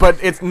me out. But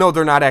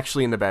they're not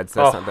actually in the beds.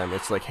 That's not them.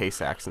 It's like hay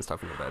sacks and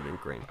stuff in the bed and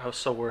grain. I was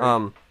so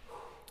worried.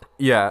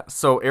 Yeah.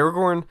 So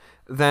Aragorn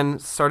then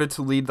started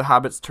to lead the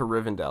hobbits to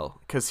Rivendell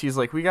because he's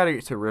like, we gotta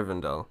get to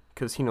Rivendell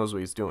because he knows what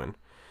he's doing.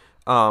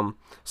 So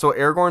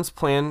Aragorn's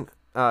plan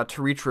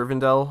to reach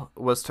Rivendell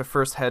was to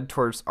first head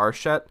towards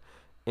Arshet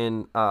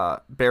and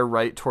bear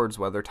right towards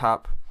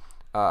Weathertop,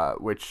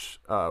 which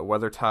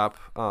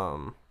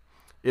Weathertop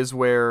is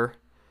where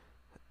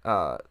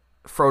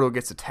Frodo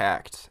gets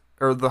attacked.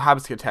 Or the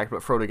hobbits get attacked,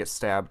 but Frodo gets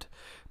stabbed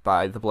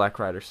by the Black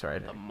Rider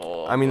side.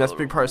 I mean, that's a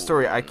big part of the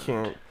story. I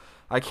can't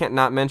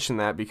not mention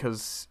that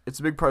because it's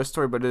a big part of the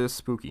story, but it is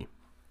spooky.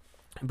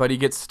 But he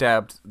gets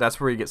stabbed.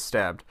 That's where he gets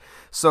stabbed.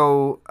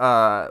 So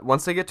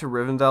once they get to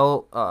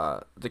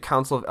Rivendell, the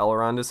Council of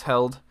Elrond is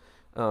held,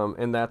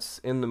 and that's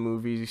in the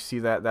movie. You see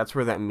that? That's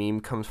where that meme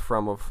comes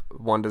from of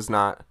one does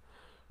not.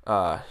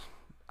 I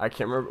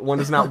can't remember. One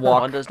does not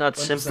walk. One does not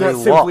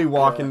simply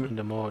walk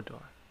into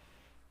Mordor.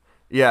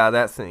 Yeah,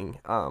 that thing.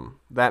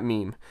 That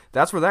meme.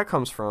 That's where that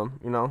comes from.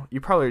 You know,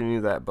 you probably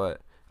knew that, but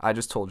I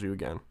just told you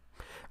again.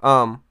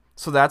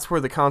 So that's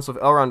where the Council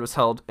of Elrond was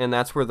held, and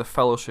that's where the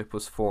Fellowship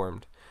was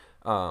formed.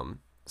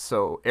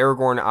 So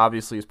Aragorn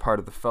obviously is part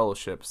of the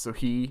Fellowship, so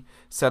he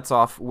sets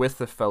off with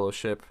the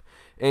Fellowship,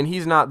 and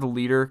he's not the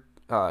leader.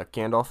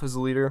 Gandalf is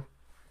the leader,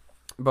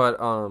 but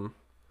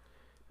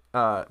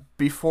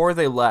before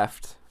they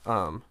left,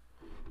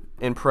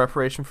 in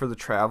preparation for the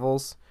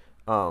travels,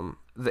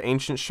 the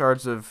ancient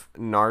shards of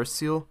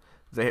Narsil,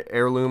 the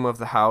heirloom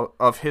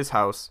of his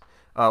house,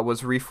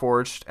 was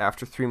reforged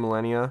after 3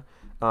 millennia,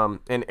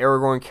 and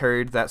Aragorn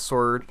carried that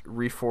sword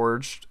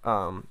reforged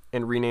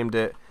and renamed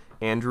it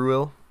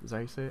Anduril. Is that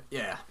how you say it?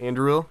 Yeah.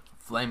 Anduril?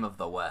 Flame of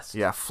the West.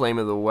 Yeah, Flame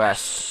of the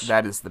West.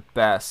 That is the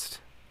best.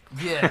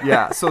 Yeah.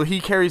 Yeah, so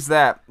he carries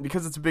that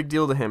because it's a big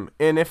deal to him.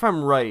 And if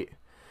I'm right,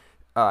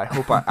 I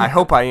hope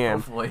I am.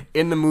 Hopefully.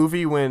 In the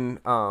movie when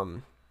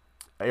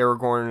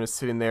Aragorn is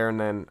sitting there, and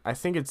then I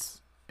think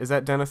is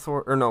that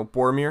Denethor or no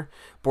Boromir?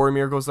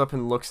 Boromir goes up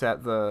and looks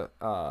at the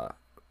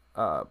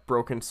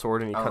broken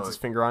sword, and he cuts his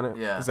finger on it.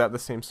 Yeah. Is that the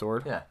same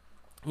sword? Yeah.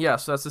 Yeah,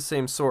 so that's the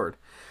same sword.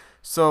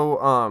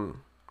 So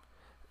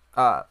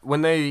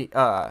when they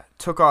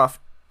took off,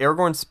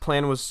 Aragorn's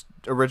plan was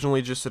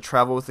originally just to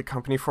travel with the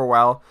company for a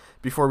while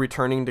before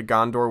returning to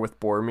Gondor with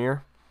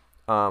Boromir,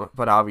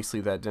 but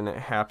obviously that didn't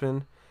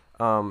happen.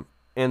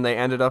 And they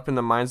ended up in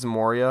the Mines of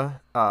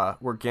Moria,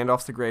 where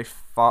Gandalf the Grey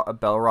fought a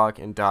Balrog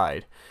and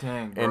died.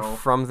 Dang, bro. And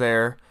from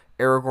there,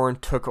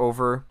 Aragorn took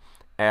over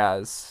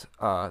as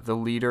the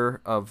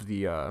leader of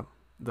the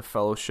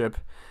Fellowship.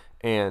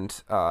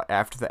 And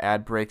after the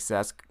ad break,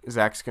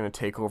 Zach's going to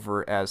take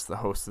over as the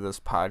host of this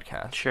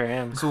podcast. Sure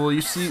am. So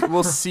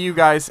we'll see you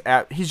guys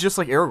at. He's just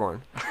like Aragorn,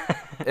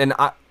 and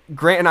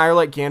Grant and I are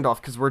like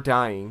Gandalf because we're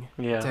dying.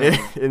 Yeah.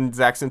 And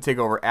Zach's gonna take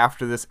over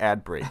after this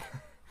ad break.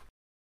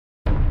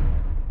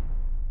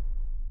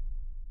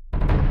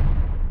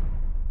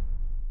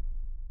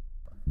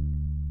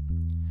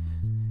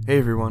 Hey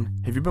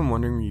everyone, have you been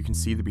wondering where you can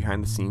see the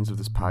behind the scenes of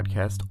this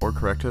podcast or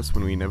correct us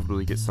when we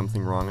inevitably get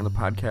something wrong on the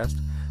podcast?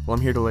 Well,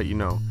 I'm here to let you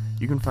know.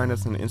 You can find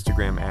us on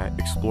Instagram at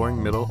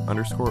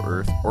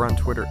exploringmiddle_earth or on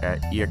Twitter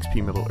at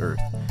expmiddleearth.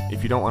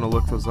 If you don't want to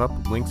look those up,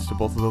 links to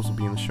both of those will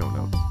be in the show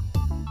notes.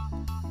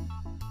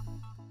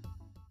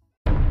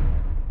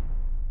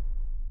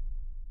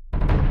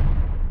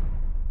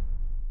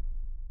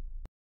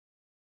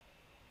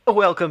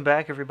 Welcome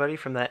back, everybody,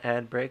 from that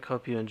ad break.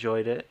 Hope you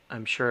enjoyed it.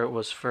 I'm sure it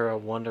was for a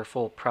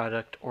wonderful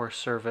product or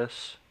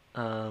service.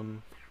 But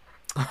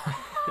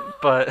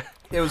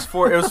It was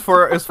for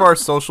our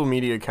social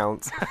media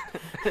accounts.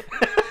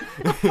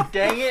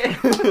 dang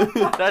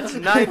it, that's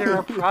neither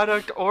a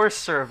product or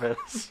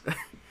service.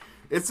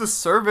 It's a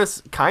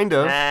service, kind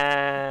of.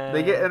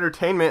 They get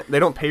entertainment. They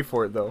don't pay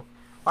for it though.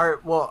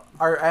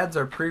 Our ads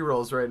are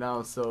pre-rolls right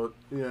now, so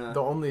Yeah.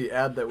 the only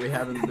ad that we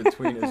have in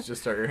between is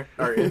just our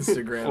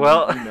Instagram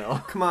Well-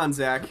 email. Come on,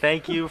 Zach.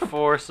 Thank you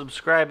for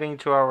subscribing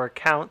to our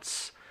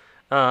accounts.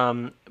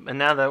 And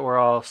now that we're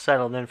all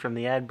settled in from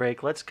the ad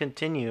break, let's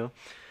continue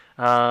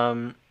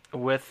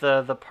with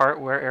the part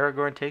where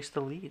Aragorn takes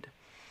the lead.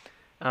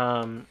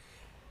 Woo!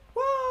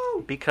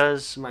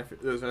 Because That's my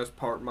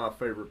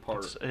favorite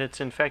part.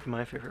 it's in fact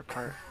my favorite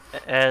part.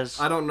 As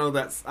I don't know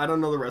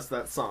the rest of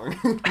that song.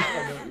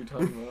 I know what you're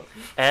talking about.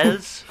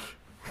 as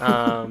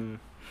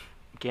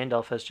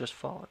Gandalf has just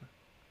fallen,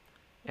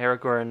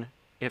 Aragorn,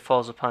 it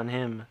falls upon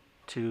him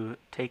to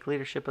take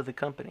leadership of the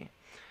company.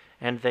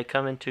 And they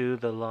come into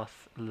the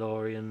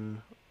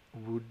Lothlorien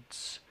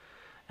woods,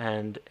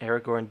 and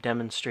Aragorn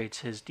demonstrates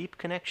his deep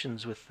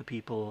connections with the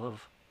people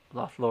of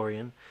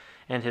Lothlorien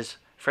and his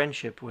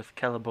friendship with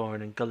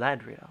Celeborn and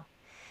Galadriel.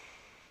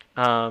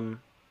 And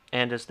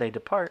as they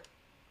depart,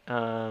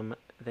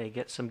 they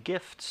get some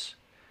gifts,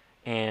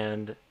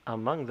 and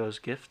among those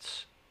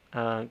gifts,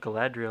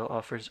 Galadriel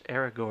offers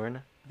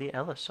Aragorn the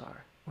Elisar,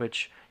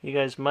 which you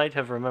guys might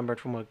have remembered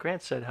from what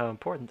Grant said how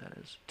important that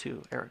is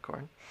to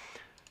Aragorn.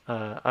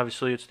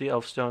 Obviously, it's the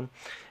Elfstone.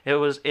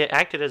 It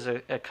acted as a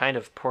kind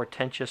of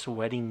portentous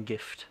wedding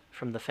gift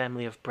from the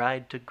family of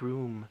bride to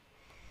groom,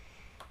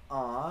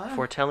 Aww.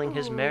 foretelling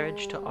his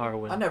marriage to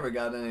Arwen. I never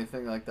got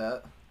anything like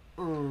that.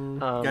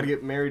 Gotta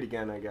get married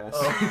again, I guess.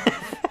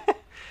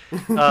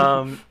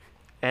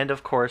 And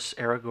of course,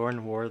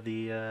 Aragorn wore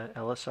the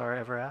Elisar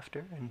ever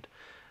after, and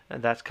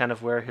that's kind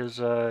of where his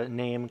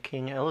name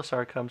King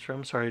Elisar comes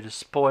from. Sorry to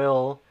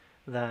spoil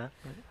that.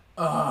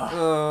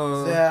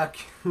 Zach.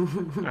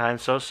 I'm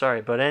so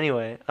sorry, but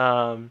anyway,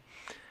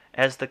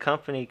 as the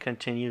company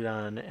continued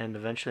on, and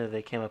eventually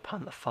they came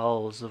upon the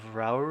falls of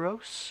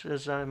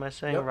Rauros. Am I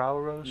saying Yep,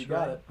 Rauros? you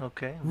got right? it.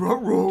 Okay.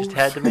 Rauros. Just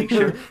had to make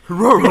sure.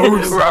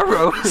 Rauros.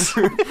 Rauros.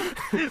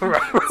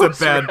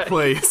 It's a bad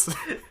place.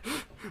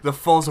 The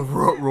Falls of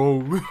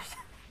Rauros.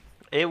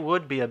 It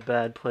would be a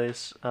bad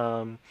place,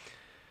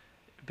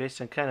 based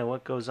on kind of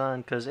what goes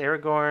on, because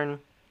Aragorn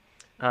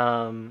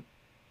kind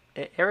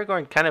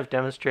of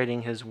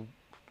demonstrating his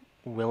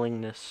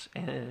willingness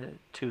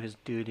to his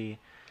duty.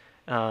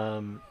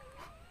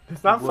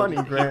 It's not funny,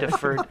 He Grant.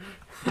 deferred.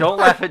 Don't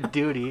laugh at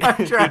duty.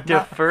 He trying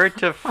deferred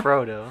to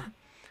Frodo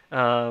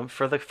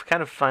for the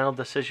kind of final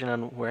decision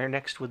on where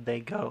next would they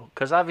go.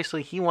 Because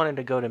obviously he wanted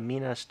to go to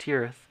Minas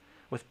Tirith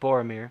with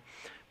Boromir,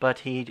 but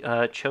he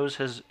chose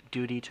his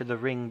duty to the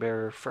ring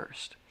bearer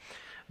first.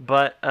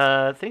 But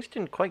things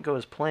didn't quite go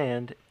as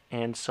planned,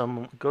 and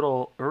some good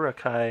old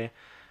Uruk-hai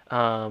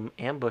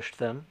ambushed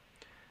them,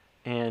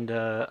 and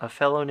a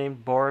fellow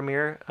named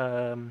Boromir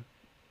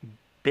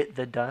bit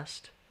the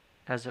dust,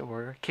 as it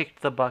were,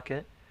 kicked the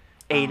bucket,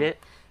 ate it.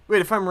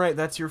 Wait, if I'm right,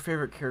 that's your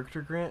favorite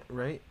character, Grant,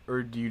 right?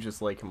 Or do you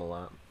just like him a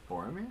lot?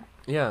 Boromir?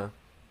 Yeah.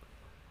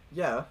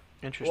 Yeah.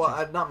 Interesting.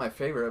 Well, not my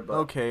favorite, but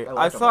Okay. I, I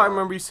like him thought I a lot.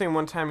 remember you saying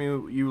one time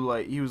you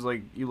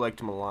liked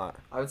him a lot.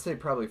 I would say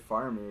probably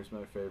Faramir is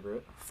my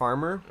favorite.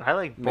 Farmer? I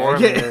like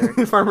Maggot?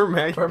 Boromir. Farmer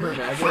Maggot. Farmer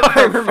Maggot.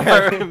 Farmer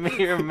Maggot.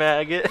 Boromir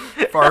Maggot.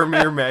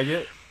 Farmer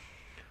Maggot.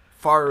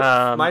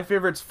 Um, My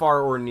favorite's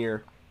Far or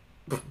Near.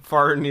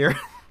 Far or Near.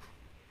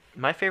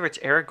 My favorite's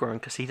Aragorn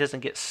because he doesn't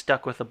get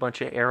stuck with a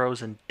bunch of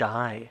arrows and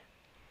die.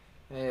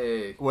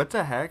 Hey. What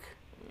the heck?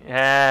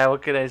 Yeah,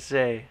 what could I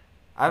say?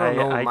 I don't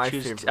know what I my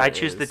choose, favorite I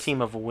choose the is.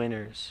 team of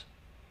winners.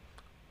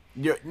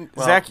 Well-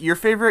 Zach, your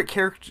favorite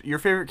character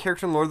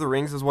in Lord of the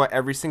Rings is what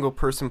every single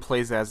person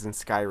plays as in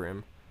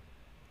Skyrim.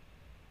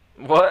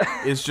 What?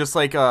 Is just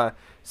like a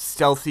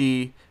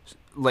stealthy,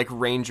 like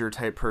ranger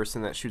type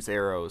person that shoots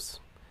arrows,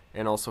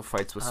 and also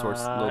fights with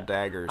swords, little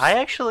daggers. I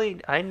don't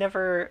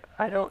ever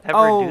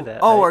do that.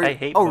 I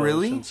hate bows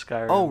really? in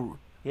Skyrim.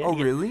 Yeah, oh,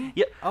 yeah. really?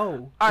 Yeah.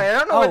 Oh. Alright, I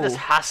don't know where this Oh.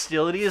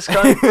 hostility is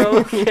coming from,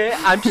 okay?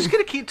 I'm just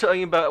gonna keep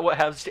talking about what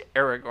happens to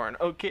Aragorn,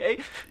 okay?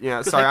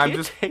 Yeah, 'Cause sorry, I I'm can't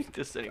just take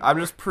this anymore. I'm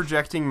just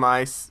projecting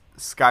my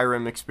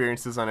Skyrim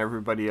experiences on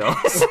everybody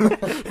else.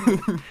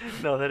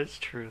 No, that is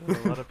true.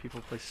 A lot of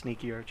people play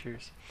sneaky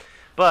archers.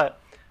 But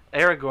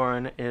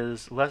Aragorn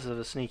is less of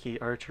a sneaky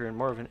archer and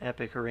more of an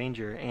epic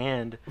ranger.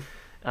 And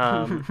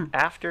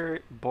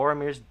after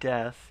Boromir's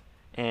death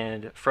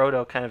and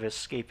Frodo kind of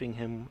escaping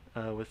him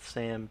with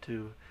Sam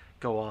to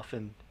go off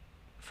and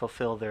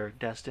fulfill their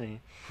destiny,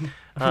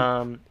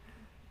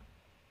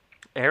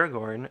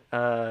 Aragorn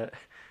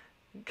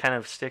kind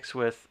of sticks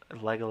with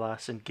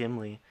Legolas and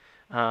Gimli,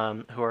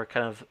 who are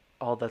kind of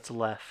all that's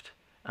left.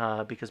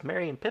 Because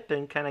Merry and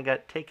Pippin kind of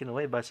got taken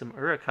away by some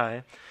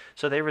Uruk-hai,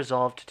 so they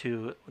resolved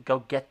to go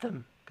get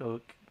them,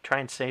 go try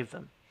and save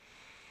them.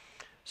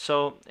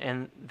 So,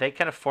 and they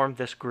kind of formed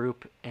this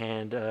group,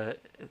 and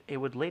it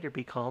would later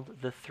be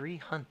called the Three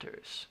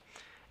Hunters.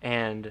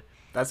 And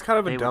That's kind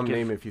of a they dumb would give-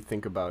 name if you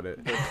think about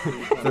it.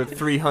 The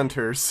Three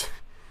Hunters.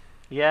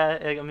 yeah,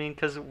 I mean,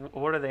 because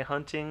what are they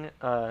hunting?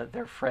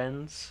 Their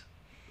friends.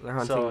 They're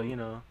hunting. So, you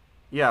know,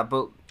 Yeah,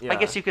 but yeah. I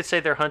guess you could say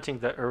they're hunting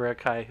the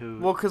Uruk-hai who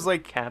Well, cause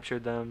like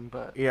captured them,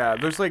 but yeah,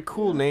 there's like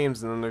cool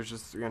names, and then there's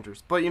just Three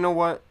Hunters. But you know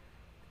what?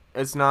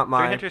 It's not Three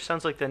my. Hunters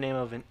sounds like the name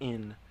of an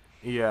inn.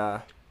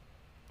 Yeah.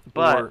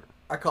 But Or-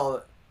 I call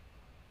it.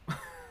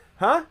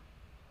 huh?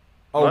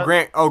 Oh,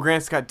 What?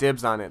 Grant's got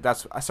dibs on it.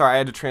 That's sorry. I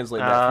had to translate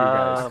that for you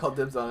I guys. call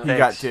dibs on He it.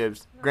 got Thanks.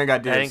 dibs. Grant got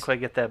I didn't dibs. quite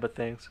get that, but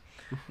thanks.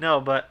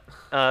 No, but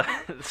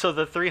so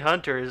the Three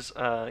Hunters,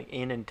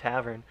 inn and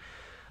tavern,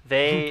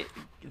 they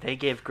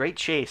gave great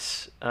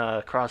chase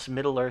across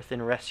Middle Earth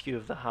in rescue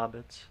of the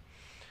hobbits,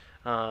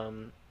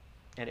 and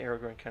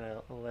Aragorn kind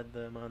of led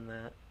them on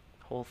that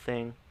whole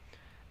thing,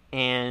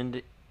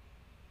 and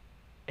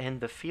in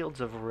the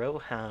fields of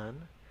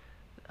Rohan,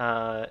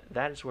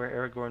 that is where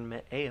Aragorn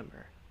met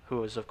Éomer, who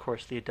was of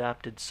course the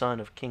adopted son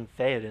of King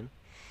Theoden.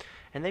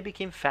 And they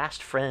became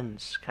fast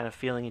friends, kind of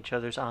feeling each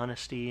other's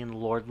honesty and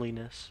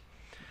lordliness.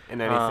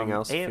 And anything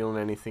else? Am-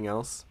 Feeling anything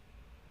else?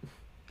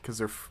 Because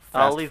they're fast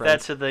I'll leave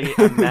friends. that to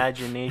the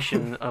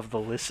imagination of the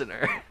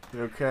listener.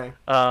 Okay.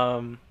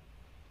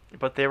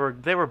 But they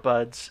were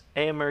buds.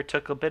 Éomer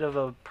took a bit of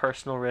a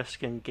personal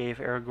risk and gave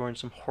Aragorn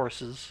some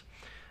horses,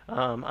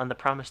 on the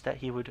promise that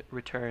he would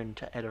return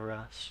to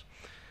Edoras.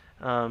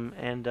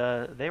 And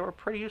they were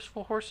pretty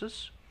useful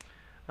horses.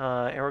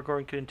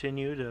 Aragorn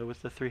continued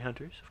with the Three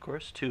Hunters, of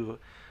course, to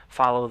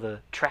follow the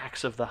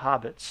tracks of the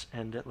hobbits,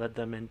 and it led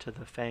them into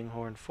the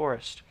Fanghorn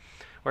Forest,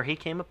 where he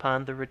came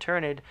upon the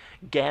returned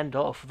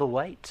Gandalf the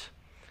White.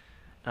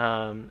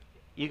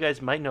 You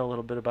guys might know a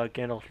little bit about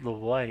Gandalf the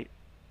White.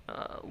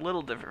 A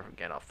little different from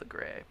Gandalf the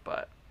Grey,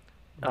 but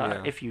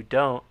Yeah. if you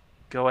don't,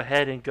 go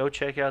ahead and go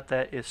check out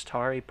that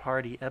Istari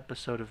Party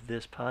episode of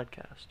this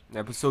podcast.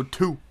 Episode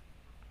 2.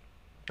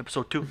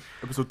 Episode 2.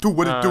 Episode 2.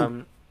 What it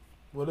do?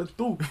 What it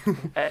do?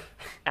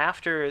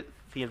 After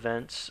the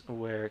events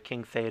where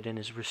King Theoden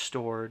is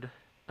restored,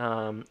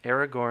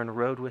 Aragorn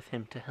rode with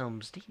him to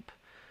Helm's Deep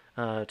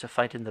to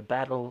fight in the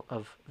Battle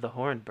of the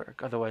Hornburg,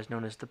 otherwise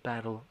known as the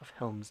Battle of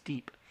Helm's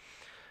Deep,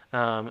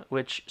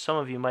 which some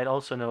of you might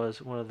also know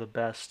as one of the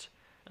best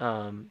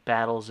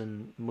battles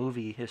in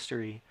movie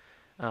history,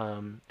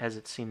 as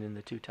it's seen in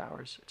The Two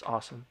Towers. It's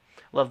awesome.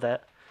 Love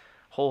that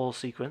whole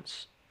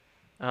sequence.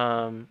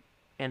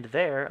 And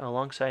there,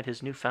 alongside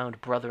his newfound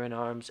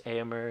brother-in-arms,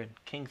 Éomer, and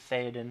King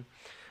Theoden,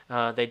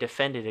 they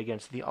defended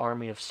against the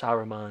army of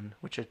Saruman,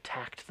 which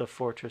attacked the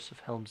fortress of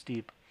Helm's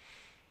Deep.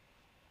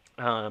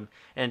 And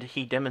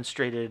he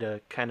demonstrated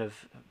a kind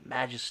of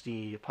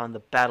majesty upon the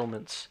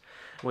battlements,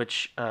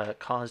 which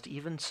caused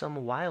even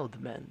some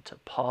wild men to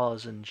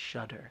pause and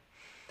shudder.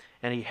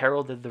 And he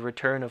heralded the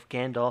return of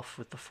Gandalf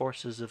with the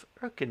forces of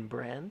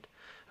Erkenbrand,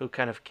 who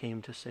kind of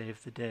came to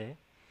save the day.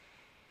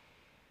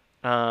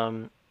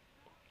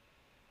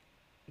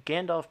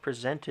 Gandalf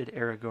presented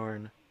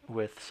Aragorn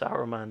with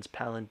Saruman's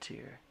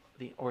Palantir,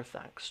 the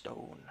Orthanc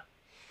Stone,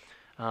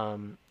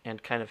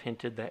 and kind of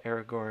hinted that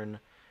Aragorn,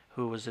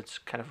 who was its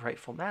kind of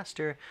rightful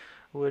master,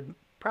 would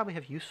probably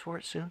have use for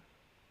it soon.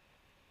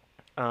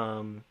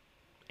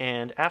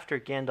 And after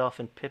Gandalf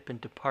and Pippin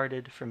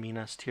departed from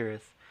Minas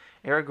Tirith,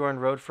 Aragorn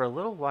rode for a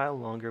little while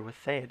longer with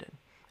Theoden,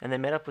 and they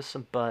met up with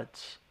some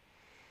buds.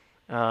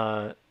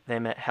 They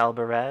met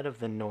Halbarad of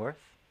the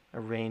North, a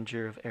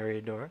ranger of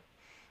Eriador,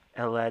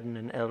 Eladin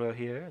and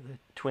Elrohir, the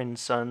twin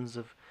sons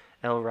of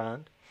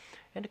Elrond,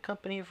 and a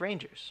company of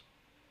rangers.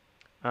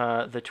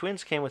 The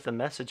twins came with a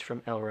message from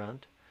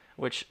Elrond,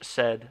 which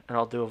said, and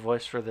I'll do a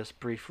voice for this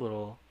brief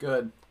little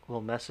Good.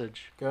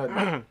 message.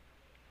 Good.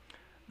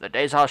 The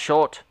days are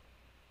short.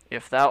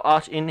 If thou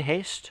art in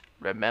haste,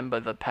 remember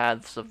the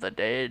paths of the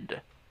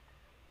dead.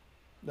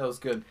 That was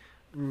good.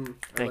 I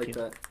Thank like you.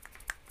 that.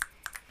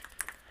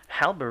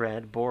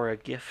 Halbarad bore a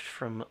gift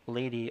from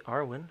Lady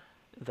Arwen,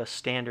 the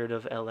standard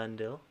of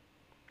Elendil,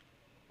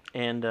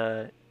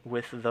 and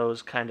with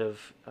those kind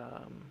of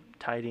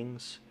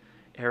tidings,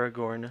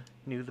 Aragorn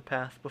knew the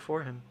path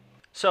before him.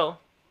 So,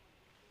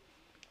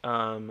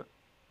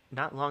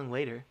 not long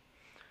later,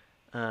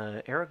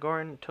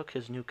 Aragorn took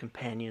his new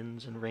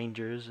companions and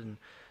rangers and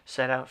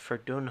set out for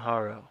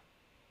Dunharrow,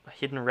 a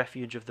hidden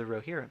refuge of the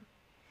Rohirrim.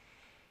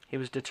 He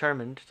was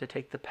determined to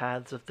take the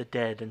paths of the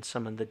dead and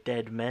summon the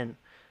dead men,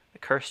 the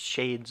cursed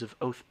shades of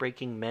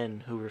oath-breaking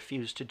men who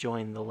refused to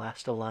join the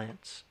last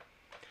alliance.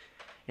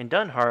 In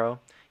Dunharrow,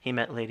 he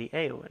met Lady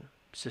Éowyn,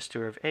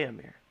 sister of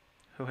Éomer,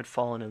 who had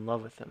fallen in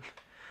love with him.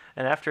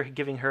 And after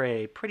giving her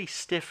a pretty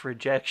stiff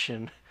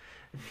rejection,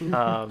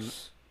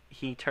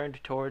 he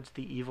turned towards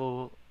the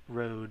evil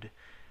road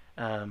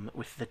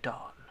with the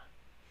dawn.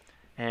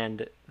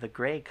 And the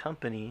Grey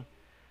Company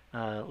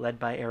led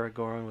by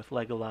Aragorn with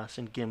Legolas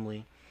and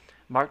Gimli,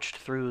 marched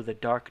through the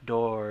Dark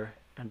Door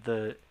and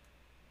the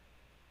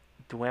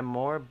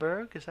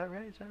Dwemerberg. Is that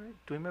right?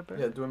 Dwemerberg?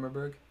 Yeah,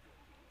 Dwemerberg.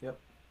 Yep.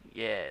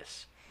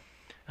 Yes.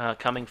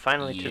 Coming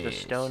finally to the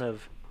Stone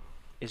of...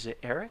 Is it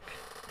Eric?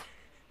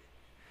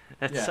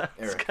 That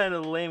sounds kind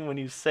of lame when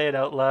you say it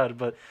out loud,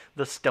 but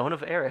the Stone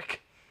of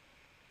Eric.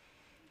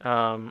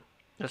 The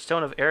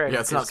Stone of Eric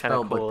it's is not kind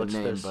of spelled cool. like the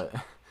name, this... but...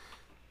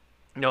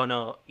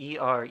 No,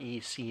 Erech.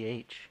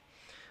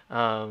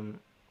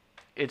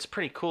 It's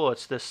pretty cool.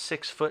 It's this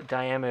 6-foot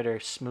diameter,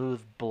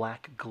 smooth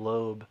black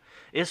globe.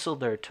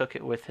 Isildur took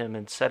it with him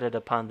and set it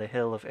upon the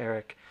hill of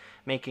Eric,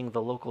 making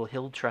the local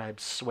hill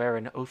tribes swear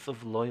an oath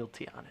of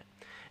loyalty on it.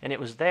 And it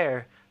was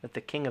there that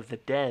the King of the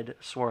Dead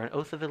swore an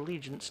oath of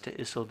allegiance to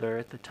Isildur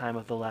at the time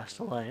of the last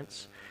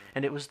alliance,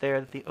 and it was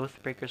there that the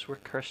Oathbreakers were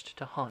cursed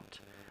to haunt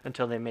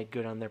until they made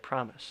good on their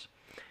promise.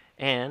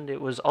 And it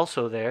was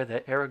also there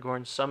that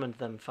Aragorn summoned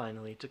them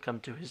finally to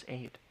come to his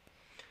aid.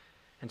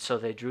 And so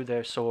they drew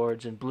their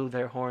swords and blew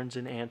their horns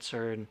in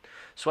answer and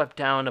swept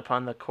down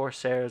upon the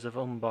corsairs of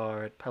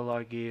Umbar at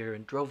Pelargir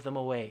and drove them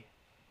away.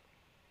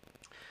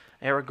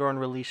 Aragorn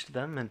released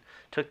them and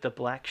took the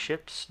black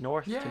ships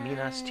north to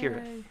Minas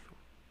Tirith,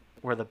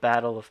 where the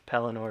Battle of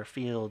Pelennor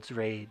Fields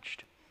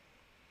raged.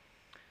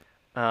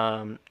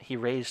 He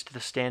raised the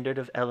standard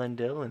of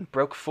Elendil and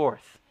broke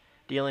forth,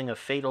 dealing a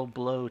fatal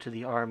blow to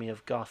the army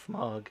of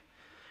Gothmog,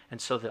 and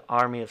so the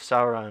army of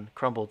Sauron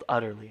crumbled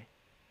utterly.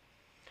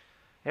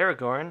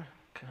 Aragorn,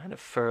 kind of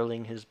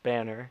furling his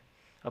banner,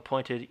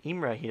 appointed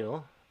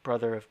Imrahil,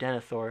 brother of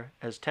Denethor,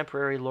 as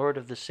temporary lord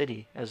of the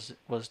city, as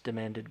was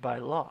demanded by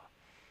law.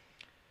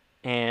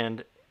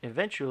 And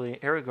eventually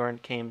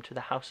Aragorn came to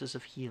the Houses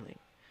of Healing,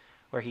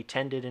 where he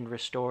tended and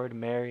restored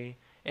Merry,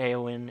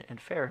 Éowyn, and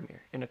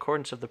Faramir, in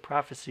accordance with the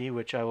prophecy,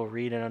 which I will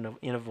read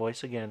in a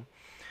voice again.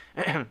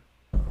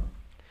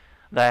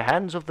 The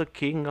hands of the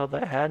king are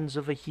the hands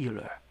of a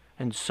healer,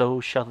 and so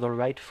shall the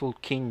rightful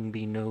king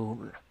be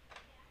known.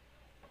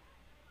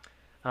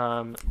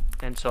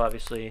 And so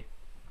obviously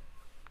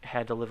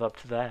had to live up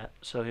to that.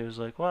 So he was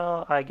like,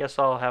 well, I guess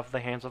I'll have the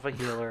hands of a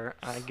healer,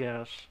 I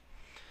guess.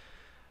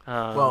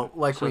 Well,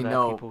 like so we that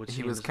know, people would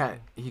he see was him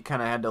as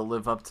kind of had to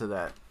live up to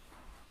that,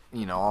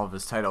 all of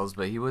his titles.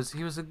 But he was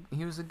a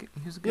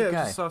good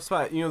guy. It's a soft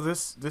spot.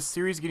 This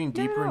series getting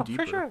deeper and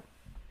deeper. For sure.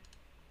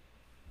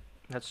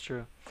 That's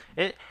true.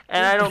 And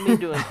I don't mean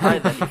to imply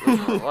that he was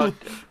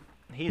reluctant.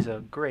 He's a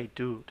great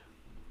dude.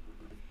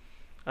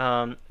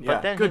 But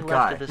then he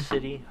left the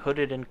city,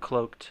 hooded and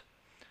cloaked.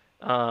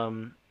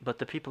 But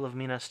the people of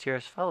Minas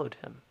Tirith followed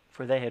him,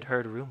 for they had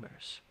heard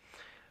rumors.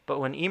 But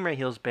when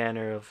Imrahil's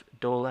banner of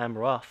Dol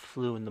Amroth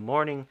flew in the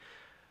morning,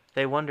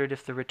 they wondered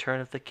if the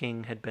return of the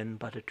king had been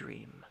but a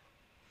dream.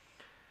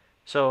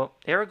 So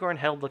Aragorn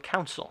held a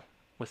council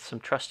with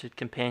some trusted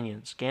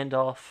companions,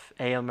 Gandalf,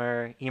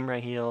 Éomer,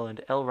 Imrahil,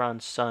 and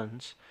Elrond's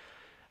sons.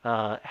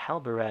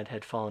 Halbarad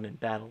had fallen in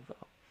battle,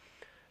 though.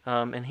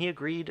 And he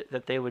agreed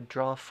that they would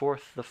draw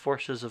forth the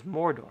forces of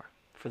Mordor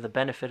for the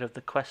benefit of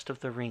the quest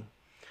of the ring,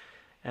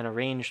 and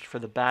arranged for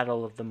the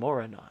Battle of the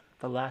Morannon,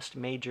 the last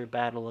major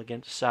battle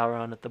against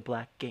Sauron at the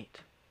Black Gate.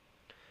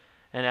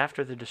 And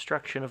after the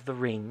destruction of the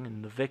ring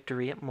and the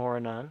victory at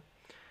Morannon,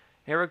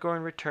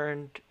 Aragorn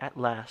returned at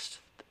last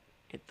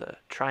in the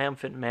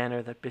triumphant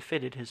manner that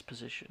befitted his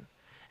position,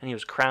 and he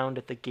was crowned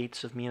at the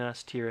gates of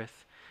Minas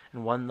Tirith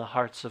and won the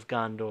hearts of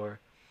Gondor,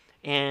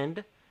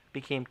 and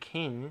became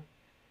king.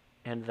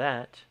 And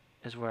that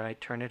is where I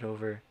turn it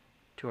over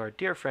to our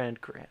dear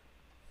friend Grant.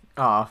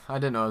 Oh, I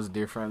didn't know I was a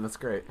dear friend. That's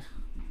great.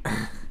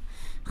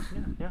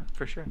 Yeah,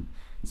 for sure.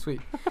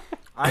 Sweet.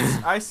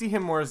 I see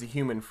him more as a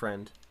human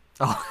friend.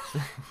 Oh.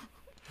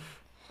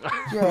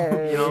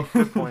 Yay.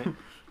 Good point.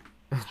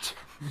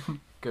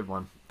 Good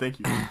one. Thank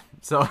you.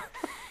 So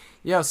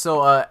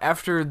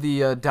after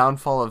the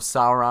downfall of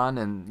Sauron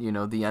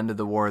and, the end of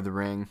the War of the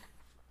Ring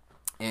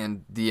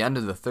and the end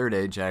of the Third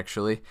Age,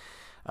 actually,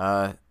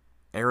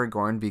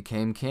 Aragorn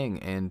became king.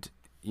 And,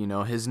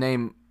 his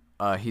name,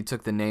 he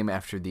took the name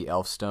after the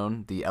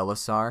Elfstone, the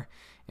Elisar,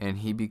 and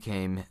he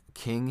became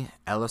King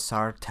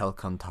Elisar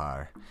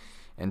Telcontar.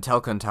 And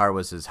Telcontar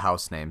was his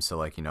house name, so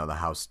the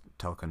house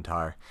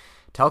Telcontar.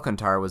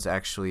 Telcontar was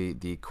actually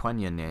the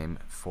Quenya name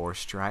for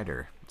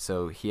Strider.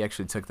 So he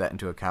actually took that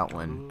into account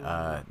when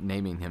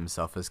naming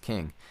himself as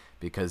king,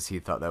 because he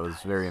thought that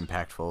was very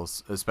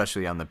impactful,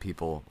 especially on the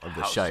people of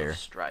the Shire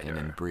and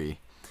in Bree.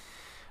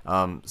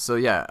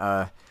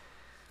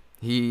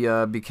 He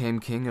became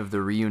king of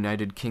the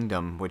reunited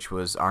kingdom, which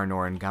was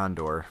Arnor and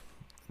Gondor,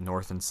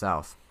 north and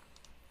south.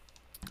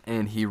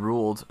 And he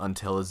ruled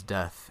until his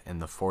death in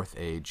the Fourth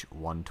Age,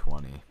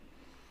 120.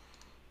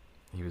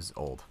 He was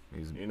old.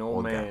 He was an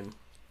old man. Guy.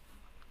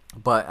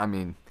 But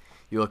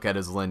you look at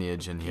his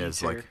lineage, and he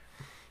has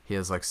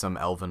some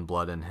elven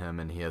blood in him,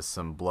 and he has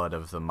some blood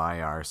of the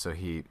Maiar. So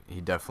he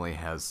definitely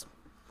has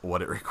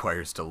what it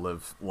requires to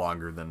live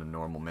longer than a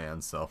normal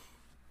man. So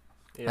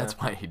that's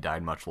why he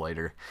died much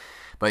later.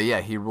 But yeah,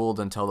 he ruled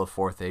until the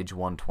Fourth Age,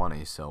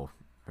 120. So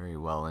very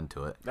well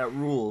into it. That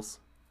rules.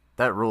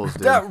 That rules,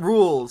 dude. That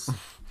rules.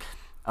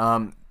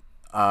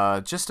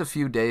 Just a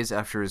few days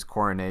after his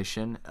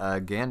coronation,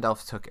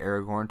 Gandalf took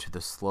Aragorn to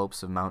the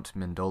slopes of Mount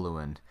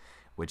Mindolluin,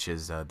 which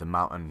is the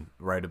mountain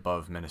right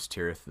above Minas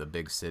Tirith, the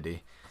big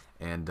city.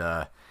 And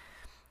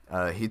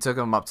he took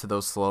him up to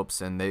those slopes,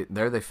 and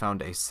there they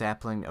found a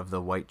sapling of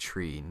the white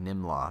tree,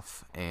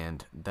 Nimloth.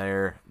 And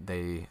there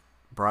they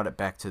brought it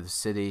back to the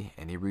city,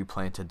 and he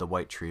replanted the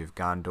white tree of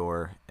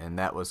Gondor, and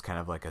that was kind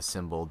of like a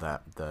symbol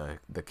that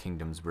the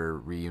kingdoms were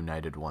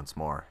reunited once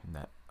more, and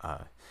that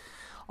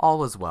all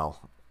was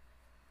well.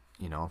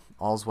 You know,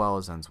 all's well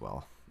as ends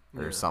well,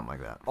 or something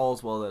like that.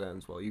 All's well that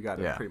ends well. You got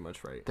it pretty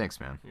much right. Thanks,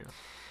 man.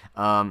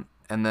 Yeah.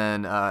 And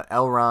then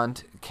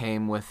Elrond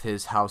came with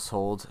his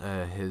household,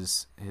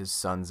 his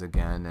sons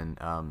again, and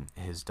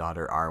his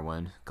daughter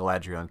Arwen.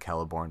 Galadriel and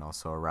Celeborn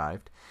also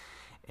arrived,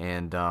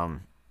 and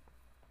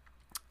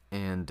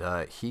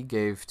he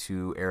gave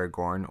to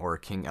Aragorn, or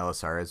King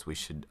Elessar as we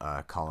should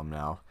call him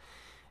now.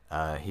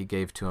 He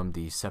gave to him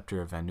the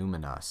scepter of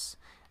Anúminas.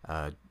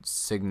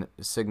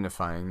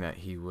 Signifying that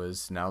he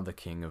was now the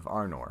king of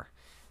Arnor,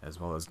 as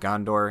well as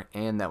Gondor,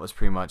 and that was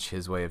pretty much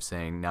his way of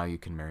saying, now you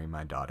can marry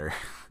my daughter.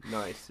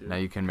 Nice, dude. Now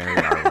you can marry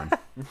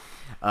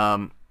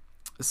Arwen.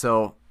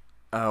 So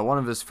one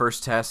of his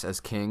first tasks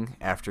as king,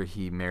 after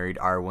he married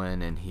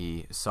Arwen and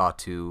he saw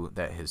to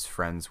that his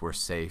friends were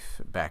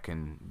safe back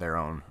in their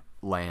own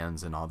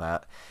lands and all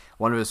that,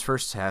 one of his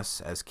first tasks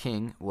as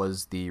king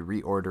was the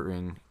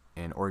reordering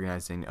and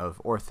organizing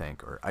of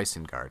Orthanc, or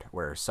Isengard,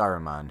 where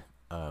Saruman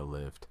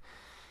lived,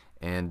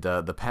 and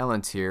the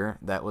Palantir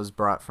that was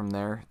brought from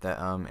there that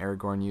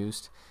Aragorn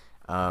used,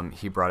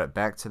 he brought it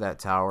back to that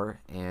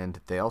tower,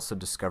 and they also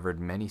discovered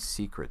many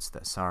secrets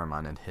that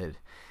Saruman had hid.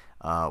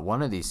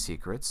 One of these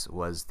secrets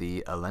was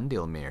the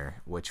Elendil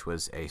Mirror, which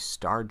was a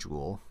star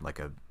jewel,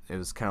 it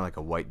was kind of like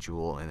a white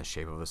jewel in the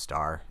shape of a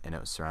star, and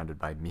it was surrounded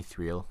by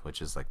Mithril,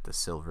 which is like the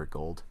silver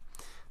gold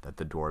that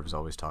the dwarves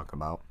always talk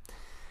about,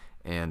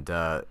 and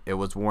it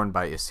was worn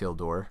by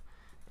Isildur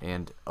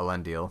and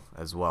Elendil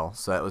as well,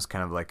 so that was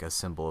kind of like a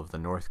symbol of the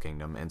North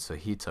Kingdom, and so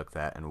he took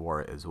that and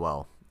wore it as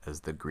well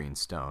as the green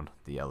stone,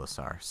 the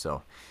Elessar.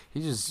 So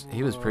he was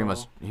pretty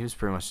much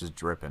just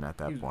dripping at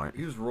that point.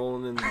 He was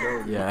rolling in the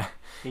dough. Yeah,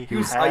 he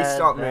was iced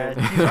up, man.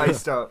 He was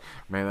iced up.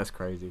 Man, that's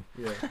crazy.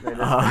 Yeah,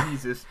 man,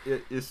 he's just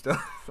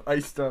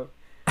iced up.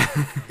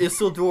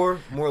 Isildur,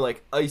 more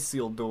like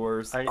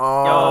Isildurs.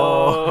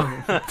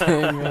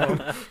 Dang, man,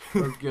 that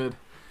was good.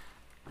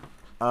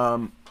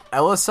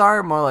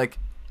 Elessar, more like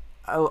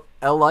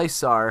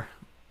Elisar.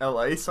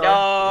 Elisar?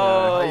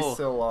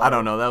 Yo! I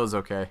don't know. That was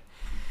okay.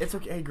 It's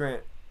okay, hey,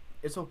 Grant.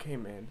 It's okay,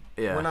 man.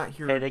 Yeah. We're not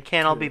here. Hey, they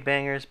can't all be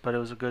bangers, but it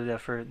was a good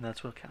effort, and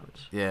that's what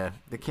counts. Yeah,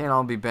 they can't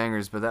all be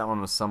bangers, but that one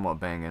was somewhat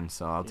banging,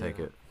 so I'll take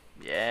it.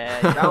 Yeah.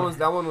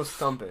 that one was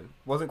thumping.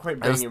 Wasn't quite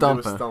banging, but it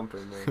was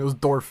thumping, man. It was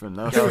Dorfin.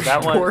 Yo,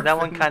 that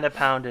one kind of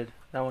pounded.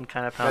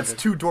 That's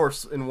two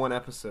dwarfs in one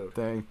episode.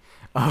 Dang.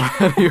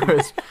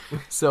 Anyways,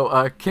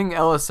 so King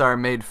Elessar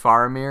made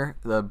Faramir,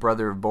 the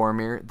brother of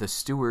Boromir, the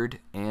steward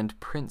and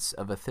prince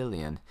of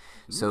Ithilien.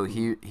 So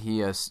he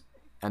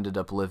ended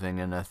up living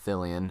in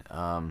Ithilien,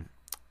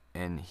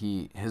 and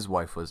his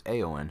wife was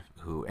Éowyn,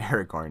 who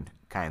Aragorn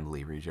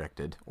kindly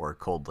rejected, or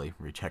coldly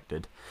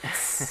rejected.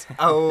 Because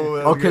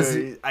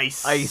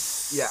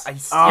ice. Yeah,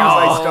 ice.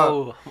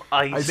 Oh,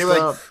 ice. They were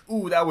like,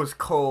 ooh, that was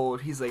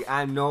cold. He's like,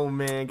 I know,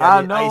 man.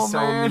 Ice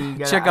on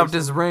me. Check out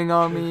this ring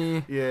on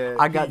me. Yeah,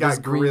 I got this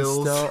green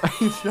stuff.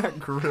 He's got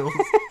grills.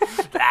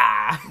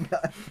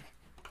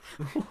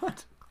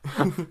 What?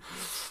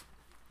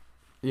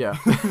 Yeah.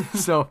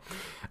 So,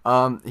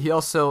 he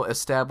also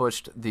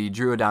established the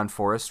Druadan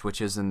Forest,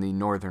 which is in the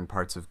northern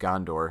parts of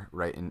Gondor,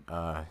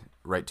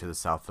 right to the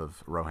south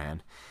of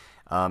Rohan.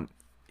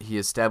 He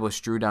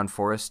established Druadan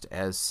Forest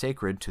as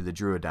sacred to the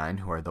Druidine,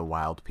 who are the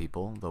wild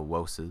people, the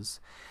Woses,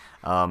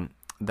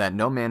 that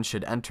no man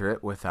should enter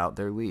it without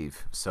their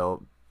leave.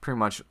 So, pretty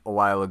much a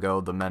while ago,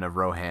 the men of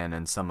Rohan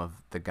and some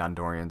of the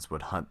Gondorians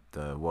would hunt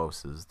the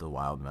Woses, the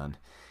wild men,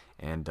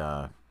 and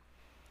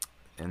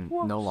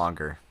no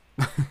longer.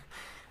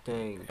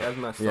 Dang, that's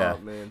messed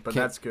up, man. But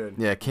that's good.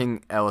 Yeah,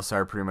 King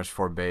Elessar pretty much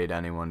forbade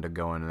anyone to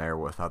go in there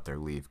without their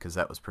leave, because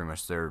that was pretty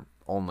much their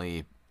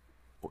only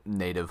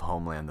native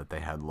homeland that they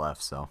had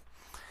left. So,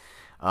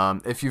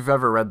 if you've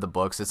ever read the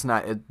books,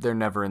 they're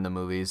never in the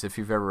movies. If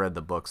you've ever read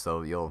the books,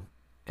 though, you'll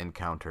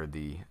encounter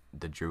the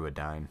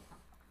Druidine,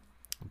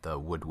 the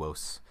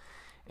Woodwose,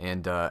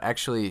 and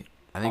actually,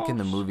 I think in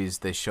the movies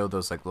they show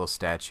those like little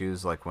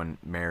statues, like when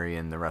Merry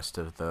and the rest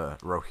of the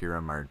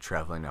Rohirrim are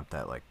traveling up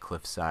that like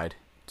cliffside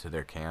to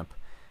their camp,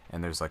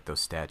 and there's like those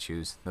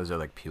statues. Those are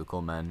like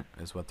Pukel men,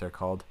 is what they're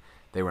called.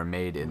 They were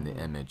made in the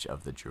image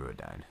of the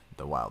Druidine,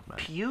 the wild men.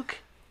 Puke?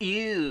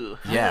 Ew.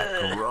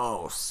 Yeah,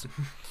 gross.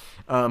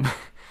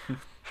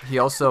 He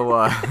also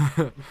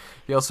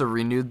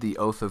renewed the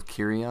oath of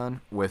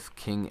Kirion with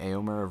King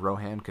Éomer of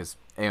Rohan, because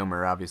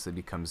Éomer obviously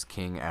becomes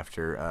king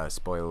after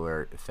spoiler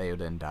alert,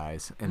 Theoden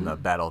dies in the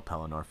Battle of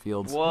Pelennor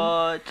Fields.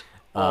 What?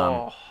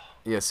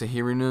 Yeah, so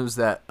he renews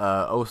that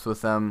oath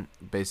with them,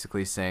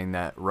 basically saying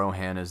that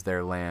Rohan is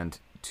their land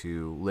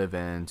to live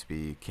in, to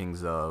be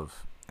kings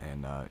of,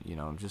 and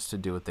just to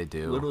do what they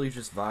do. Literally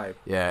just vibe.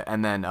 Yeah,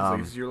 and then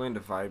It's your land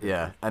to vibe.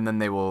 yeah, and then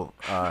they will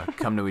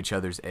come to each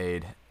other's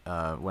aid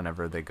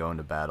whenever they go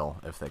into battle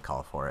if they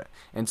call for it.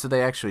 And so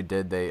they actually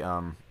did.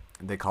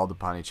 They called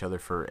upon each other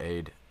for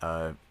aid,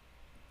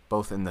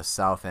 both in the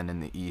south and in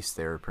the east.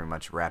 They were pretty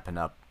much wrapping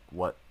up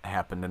what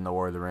happened in the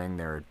War of the Ring.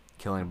 They were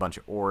killing a bunch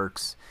of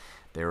orcs.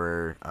 They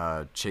were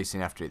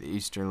chasing after the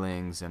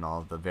Easterlings and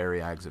all the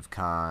Variags of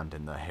Khand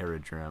and the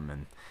Haradrim,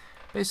 and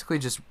basically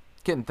just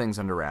getting things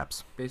under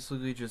wraps.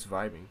 Basically just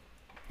vibing.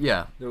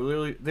 Yeah. They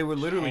were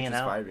literally Hanging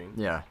just out. vibing.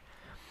 Yeah.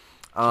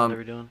 That's what they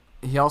were doing.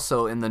 He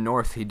also, in the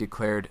north, he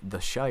declared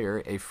the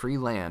Shire a free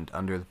land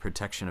under the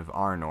protection of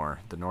Arnor,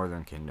 the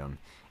northern kingdom,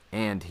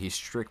 and he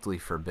strictly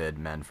forbid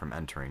men from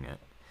entering it.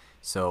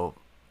 So,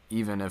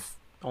 even if...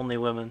 Only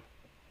women.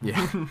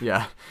 Yeah,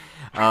 yeah.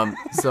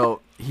 So,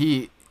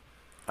 King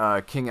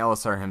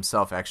Elisar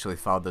himself actually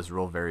followed this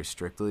rule very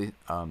strictly.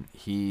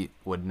 He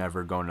would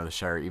never go into the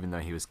Shire, even though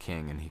he was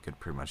king, and he could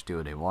pretty much do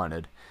what he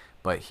wanted.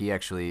 But he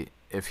actually,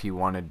 if he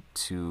wanted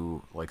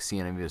to see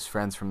any of his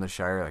friends from the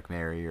Shire, like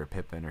Merry or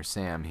Pippin or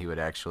Sam, he would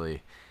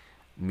actually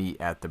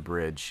meet at the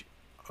bridge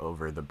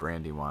over the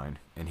Brandywine,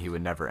 and he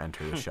would never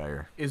enter the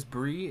Shire. Is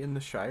Bree in the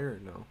Shire or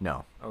no?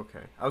 No. Okay.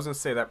 I was gonna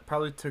say that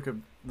probably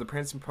the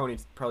Prancing Pony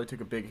probably took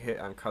a big hit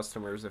on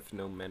customers if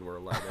no men were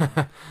allowed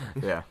in.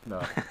 Yeah.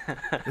 No.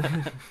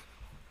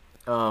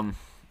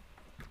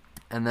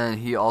 And then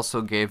he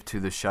also gave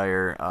to the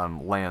Shire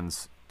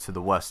lands to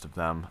the west of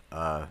them,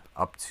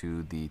 up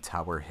to the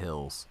Tower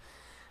Hills.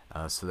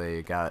 So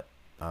they got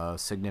a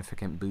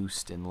significant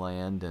boost in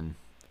land and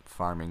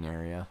farming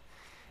area.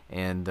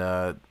 And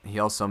he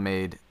also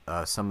made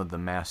some of the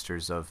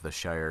masters of the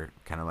Shire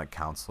kind of like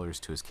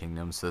counselors to his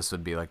kingdom. So this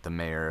would be like the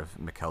mayor of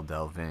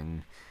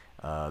McKeldelving,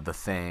 the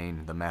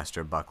Thane, the master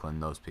of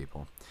Buckland, those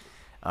people.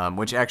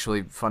 Which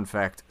actually, fun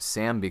fact,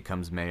 Sam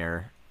becomes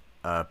mayor,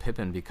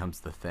 Pippin becomes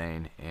the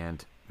Thane,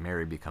 and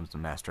Merry becomes the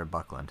master of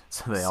Buckland.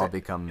 So they all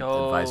become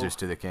advisors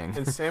to the king.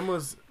 And Sam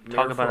was mayor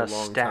Talk for about a a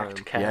long stacked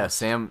time.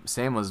 cast. Yeah,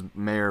 Sam was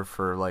mayor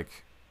for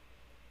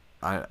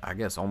I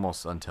guess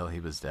almost until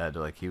he was dead.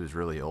 He was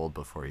really old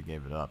before he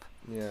gave it up.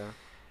 Yeah.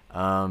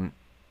 So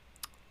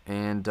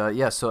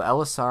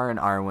Elisar and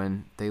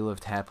Arwen, they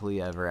lived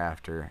happily ever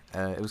after.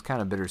 It was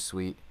kind of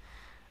bittersweet,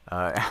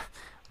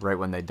 right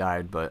when they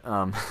died, but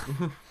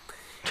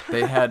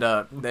they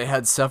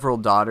had several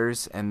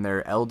daughters, and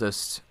their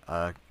eldest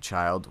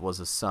child was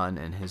a son,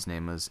 and his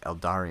name was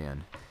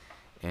Eldarion,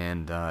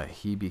 and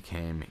he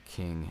became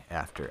king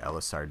after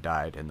Elisar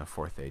died in the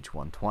Fourth Age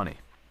 120.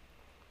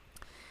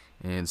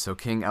 And so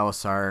King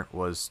Elisar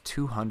was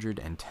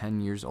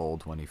 210 years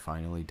old when he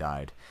finally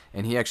died.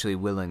 And he actually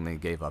willingly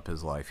gave up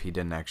his life. He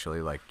didn't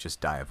actually,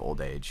 just die of old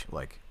age,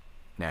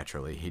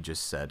 naturally. He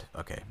just said,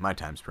 okay, my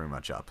time's pretty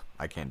much up.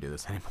 I can't do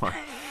this anymore.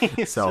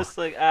 He's just all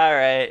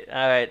right,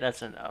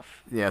 that's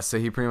enough. Yeah, so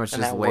he pretty much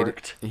And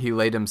just that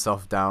laid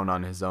himself down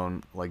on his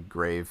own,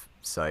 grave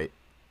site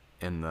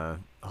in the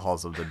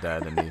halls of the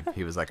dead. And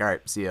he was like, all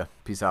right, see ya.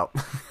 Peace out.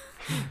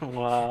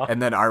 Wow. And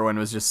then Arwen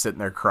was just sitting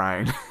there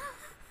crying.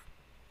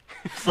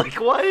 It's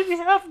why did he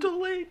have to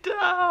lay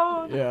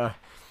down? Yeah.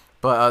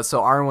 But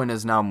so Arwen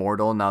is now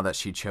mortal now that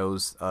she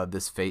chose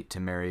this fate to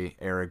marry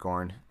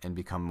Aragorn and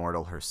become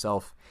mortal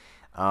herself.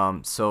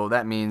 So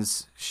that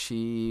means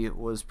she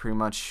was pretty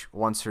much,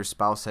 once her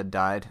spouse had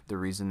died, the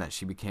reason that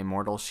she became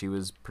mortal, she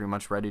was pretty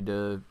much ready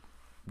to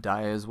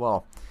die as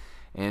well.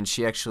 And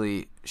she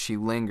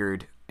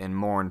lingered and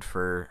mourned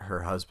for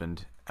her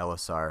husband,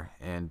 Elisar,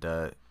 and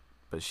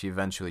but she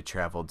eventually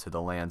traveled to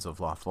the lands of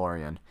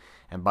Lothlorien.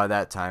 And by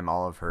that time,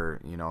 all of her,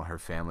 her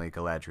family,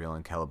 Galadriel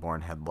and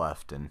Celeborn, had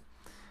left, and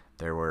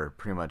there were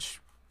pretty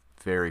much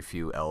very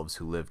few elves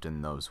who lived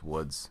in those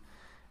woods.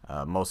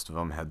 Most of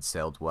them had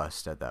sailed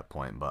west at that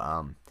point,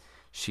 but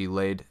she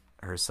laid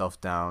herself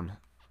down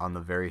on the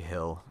very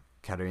hill,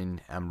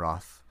 Carin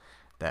Emroth,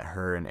 that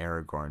her and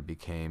Aragorn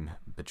became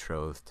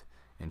betrothed,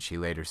 and she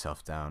laid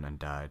herself down and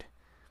died.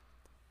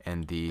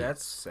 And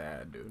That's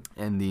sad, dude.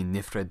 And the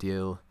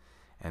Nifredil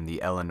and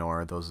the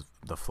Eleanor,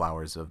 the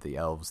flowers of the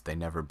elves, they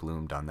never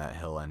bloomed on that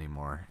hill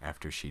anymore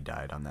after she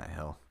died on that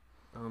hill.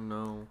 Oh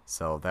no.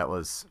 So that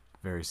was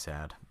very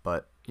sad.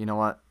 But you know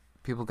what?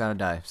 People gotta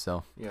die,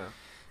 so Yeah.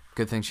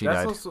 good thing she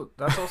died.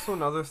 That's also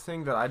another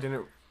thing that I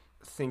didn't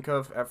think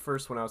of at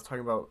first when I was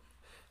talking about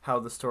how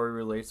the story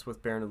relates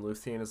with Beren and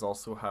Luthien, is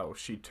also how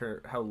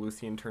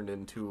Luthien turned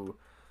into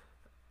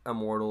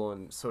immortal,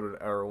 and so did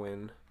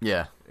Arwen.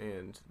 Yeah.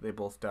 And they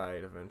both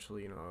died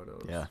eventually,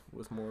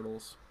 with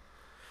mortals.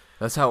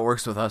 That's how it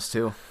works with us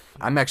too.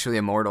 I'm actually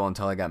immortal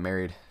until I got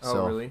married. Oh,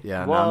 So really?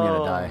 yeah, now I'm gonna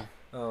Whoa. die.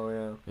 Oh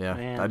yeah. Yeah.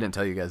 Man. I didn't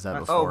tell you guys that Oh,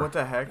 before. what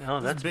the heck? Oh,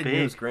 This that's is big big.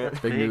 news, Grant.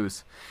 That's Big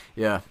news.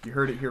 Yeah. You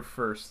heard it here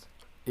first.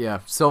 Yeah.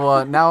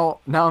 So now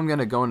I'm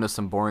gonna go into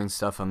some boring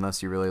stuff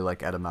unless you really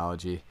like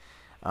etymology.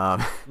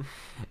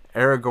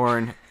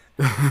 Aragorn,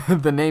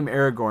 the name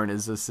Aragorn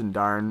is a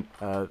Sindarin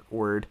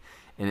word,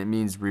 and it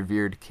means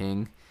revered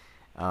king.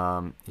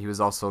 He was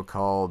also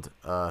called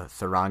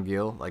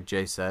Thorongil, like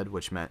Jay said,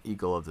 which meant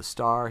Eagle of the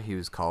Star. He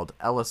was called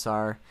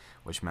Elisar,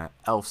 which meant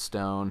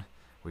Elfstone.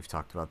 We've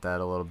talked about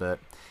that a little bit.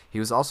 He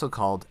was also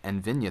called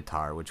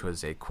Envinyatar, which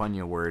was a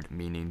Quenya word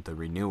meaning the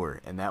renewer,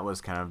 and that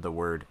was kind of the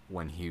word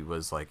when he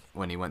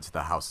went to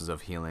the houses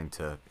of healing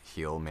to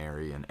heal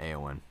Mary and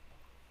Eowyn.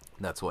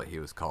 That's what he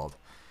was called,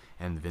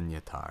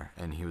 Envinyatar.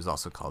 And he was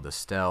also called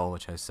Estelle,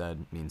 which I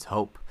said means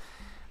hope.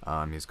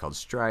 He was called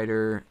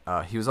Strider.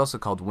 He was also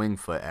called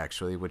Wingfoot,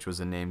 actually, which was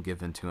a name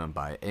given to him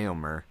by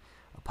Eomer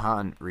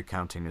upon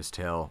recounting his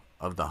tale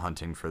of the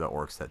hunting for the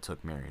orcs that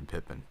took Merry and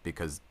Pippin,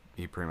 because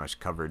he pretty much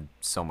covered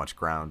so much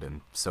ground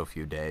in so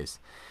few days.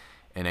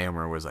 And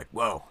Eomer was like,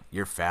 "Whoa,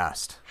 you're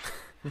fast."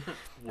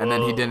 And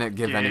then he didn't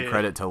give any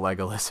credit to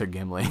Legolas or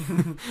Gimli.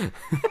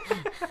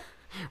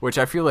 Which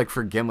I feel like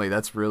for Gimli,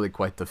 that's really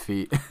quite the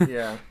feat.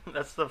 Yeah.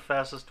 That's the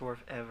fastest dwarf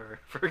ever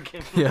for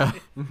Gimli. Yeah.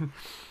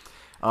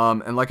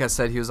 And like I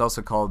said, he was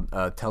also called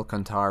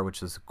Telcontar,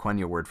 which is a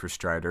Quenya word for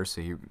Strider,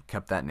 so he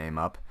kept that name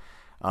up.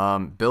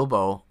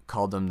 Bilbo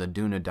called him the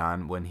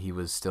Dunedain when he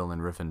was still in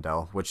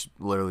Rivendell, which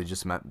literally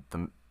just meant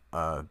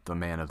the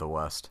man of the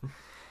West.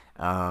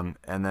 And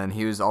then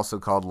he was also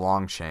called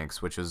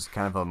Longshanks, which was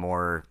kind of a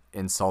more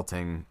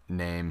insulting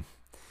name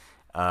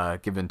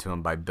given to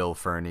him by Bill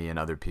Ferny and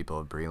other people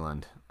of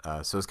Breland.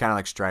 So it's kind of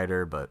like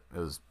Strider, but it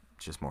was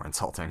just more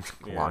insulting.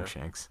 Yeah.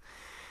 Longshanks.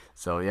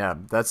 So yeah,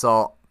 that's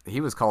all. He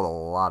was called a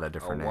lot of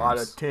different names. A lot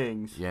of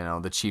things. You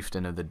know, the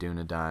chieftain of the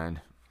Dunedain.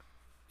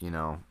 You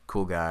know,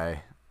 cool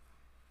guy.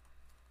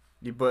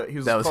 Yeah, but he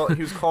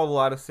was called a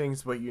lot of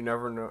things, but you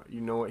never know.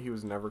 You know what he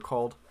was never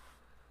called?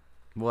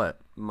 What?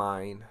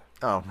 Mine.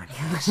 Oh my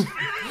gosh.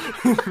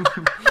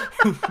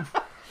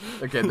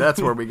 Okay,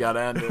 that's where we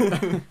gotta end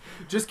it.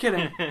 Just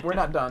kidding. We're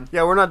not done.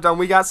 Yeah, we're not done.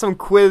 We got some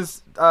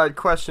quiz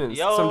questions.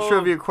 Yo, some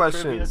trivia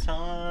questions. Trivia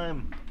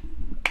time.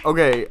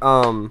 Okay,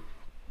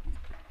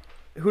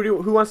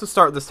 who wants to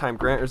start this time,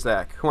 Grant or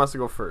Zach? Who wants to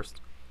go first?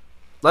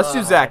 Let's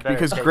do Zach, better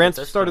because take it Grant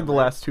this started time, the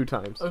right? last 2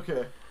 times.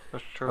 Okay.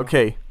 That's true.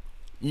 Okay.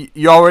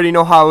 You already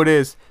know how it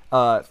is.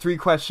 3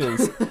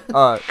 questions.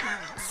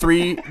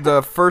 3.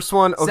 The first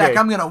one. Okay. Zach,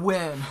 I'm gonna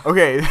win.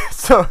 Okay.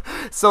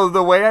 So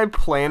the way I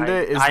planned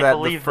it is I that the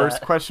believe first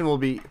that. question will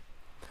be.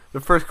 The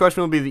first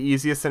question will be the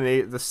easiest,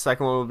 and the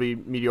second one will be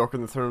mediocre,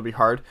 and the third will be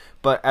hard.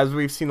 But as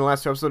we've seen in the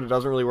last 2 episodes, it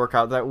doesn't really work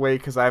out that way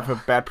because I have a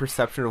bad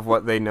perception of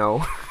what they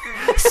know.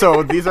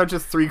 So these are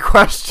just 3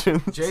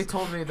 questions. Jay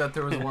told me that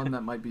there was one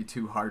that might be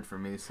too hard for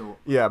me, so.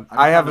 Yeah, I'm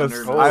I have kinda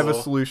nervous. I have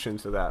a solution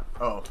to that.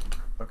 Oh.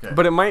 Okay.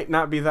 But it might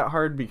not be that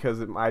hard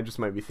because I just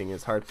might be thinking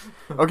it's hard.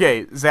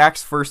 Okay,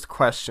 Zach's first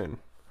question.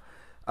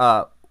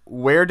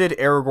 Where did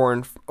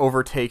Aragorn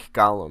overtake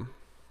Gollum?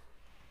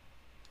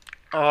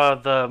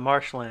 The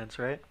marshlands,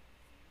 right?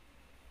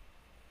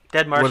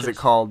 Dead marshes. What is it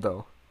called,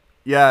 though?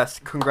 Yes,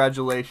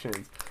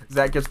 congratulations.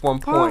 Zach gets 1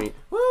 point.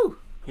 Woo!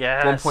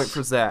 Yes. 1 point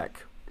for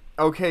Zach.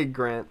 Okay,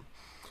 Grant.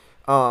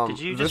 Did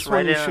you this just one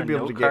write you it on should a be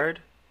able to note get. card?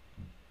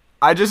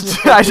 I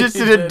just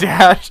did a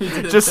dash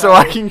just so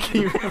I can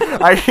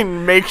I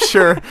can make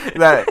sure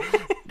that.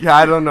 Yeah,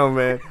 I don't know,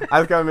 man.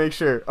 I just gotta make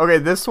sure. Okay,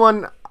 this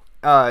one,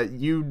 I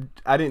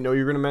didn't know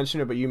you were gonna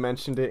mention it, but you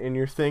mentioned it in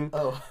your thing.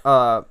 Oh.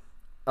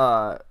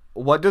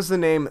 What does the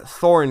name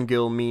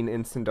Thorongil mean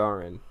in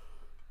Sindarin?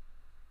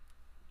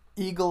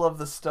 Eagle of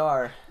the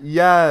Star.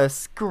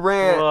 Yes,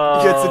 Grant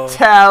Whoa. gets a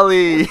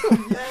tally.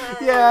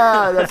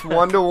 Yeah, that's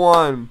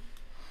 1-1.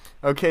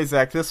 Okay,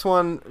 Zach, this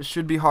one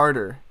should be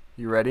harder.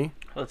 You ready?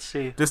 Let's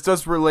see. This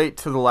does relate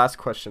to the last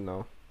question,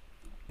 though.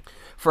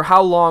 For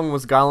how long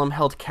was Gollum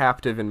held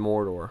captive in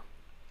Mordor?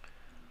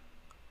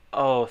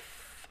 Oh,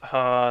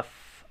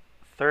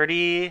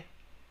 30.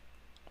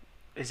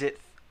 Is it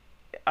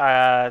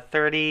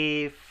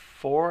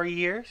 34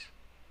 years?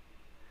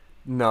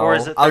 No, Or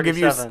is it 37? I'll give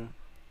you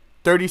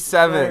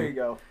 37. There you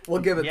go.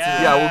 We'll give it Yeah.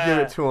 to Yeah, we'll give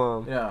it to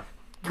him. you. Yeah.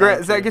 Grant,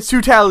 Thank Zach you. gets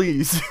 2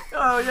 tallies.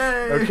 Oh,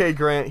 yay! Okay,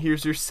 Grant,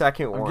 here's your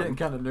second I'm one. getting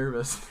kind of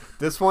nervous.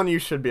 This one you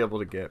should be able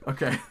to get.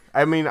 Okay.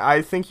 I mean,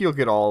 I think you'll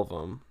get all of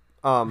them.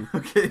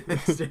 Okay,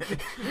 thanks, Jay.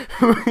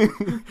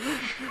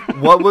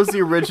 What was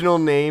the original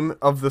name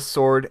of the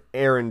sword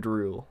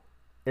Arendril?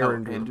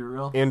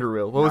 Anduril?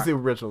 Anduril. What was the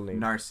original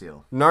name?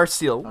 Narsil.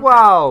 Narsil. Okay.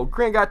 Wow,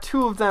 Grant got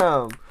 2 of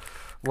them.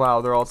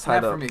 Wow, they're all tied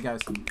Snap up. for me,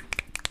 guys.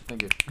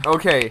 Thank you.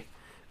 Okay,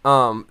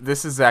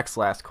 this is Zach's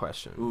last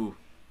question. Ooh.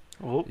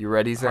 Oh, You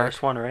ready, Zach?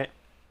 hardest one, right?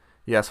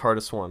 Yes,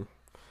 hardest one.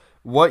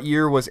 What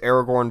year was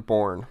Aragorn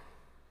born?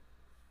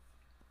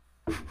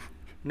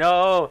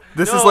 No.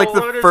 This no, is like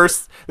what the is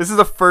first. This is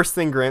the first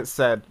thing Grant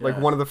said. Like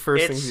Yeah. one of the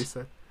first It's- things he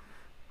said.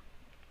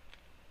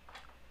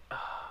 All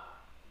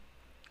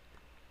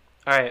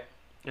right.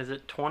 Is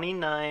it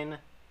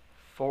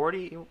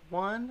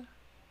 2941?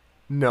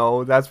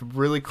 No, that's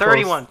really close.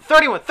 31.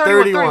 31.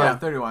 31. Yeah,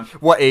 31.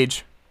 What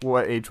age?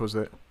 What age was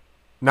it?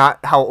 Not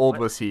how old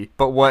What? was he,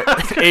 but what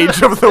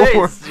age of the Say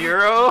war?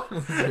 0.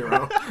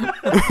 0.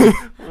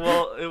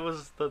 Well, it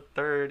was the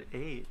third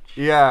age.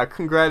 Yeah,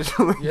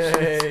 congratulations.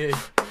 Yay.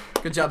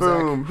 Good job,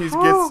 Boom.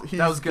 Zach.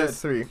 That was good.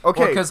 Gets 3.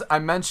 Okay. because I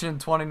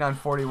mentioned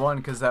 2941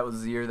 because that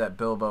was the year that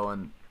Bilbo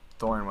and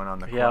Thorin went on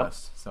the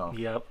quest. So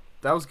Yep.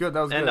 That was good.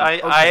 And good.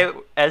 I,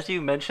 as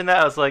you mentioned that,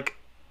 I was like,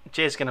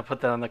 Jay's gonna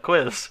put that on the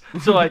quiz.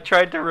 So I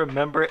tried to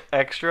remember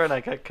extra, and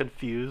I got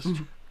confused.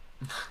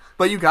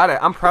 But you got it.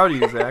 I'm proud of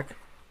you, Zach.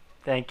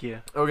 Thank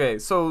you. Okay,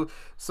 so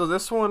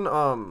this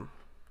one,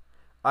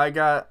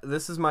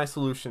 this is my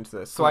solution to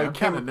this. So I'm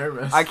kind of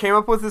nervous. I came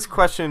up with this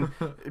question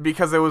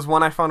because it was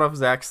one I found off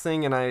Zach's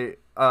thing, and I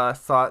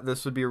thought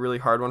this would be a really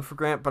hard one for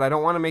Grant, but I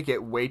don't want to make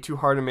it way too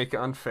hard and make it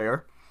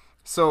unfair.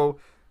 So,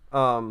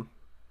 do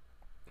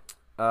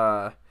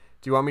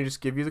you want me to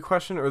just give you the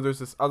question, or there's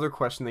this other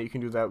question that you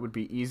can do that would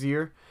be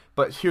easier?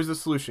 But here's the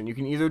solution. You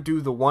can either do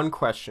the one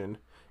question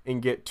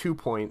and get 2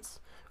 points,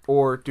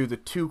 or do the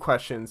 2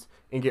 questions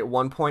and get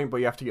 1 point, but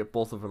you have to get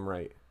both of them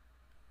right.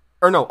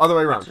 Or no, other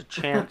way around. There's a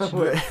chance.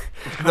 Wait,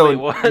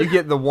 what? you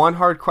get the one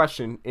hard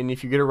question, and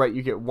if you get it right,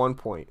 you get 1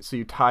 point. So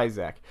you tie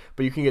Zach.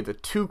 But you can get the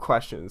 2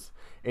 questions,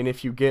 and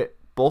if you get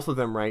both of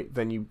them right,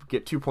 then you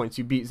get 2 points.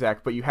 You beat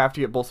Zach, but you have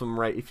to get both of them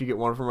right. If you get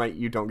one of them right,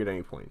 you don't get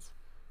any points.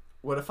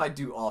 What if I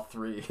do all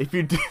 3? If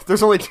you do,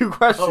 there's only 2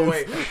 questions. Oh,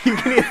 wait. You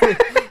can either,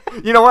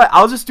 you know what?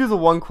 I'll just do the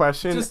one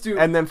question,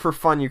 and then for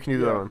fun, you can do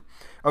the other one.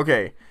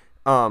 Okay.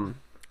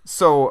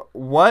 So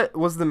what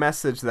was the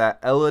message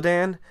that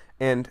Elladan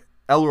and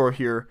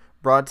Elrohir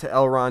brought to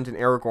Elrond and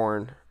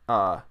Aragorn?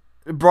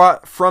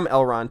 Brought from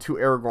Elrond to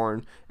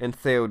Aragorn and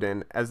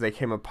Theoden as they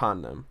came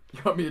upon them.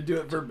 You want me to do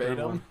it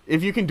verbatim?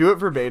 If you can do it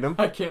verbatim.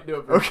 I can't do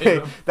it verbatim.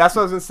 Okay, that's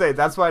what I was gonna say.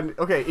 That's why.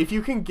 Okay, if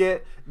you can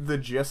get the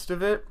gist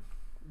of it,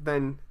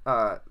 then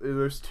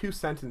there's 2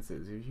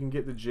 sentences. If you can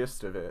get the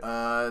gist of it.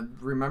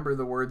 Remember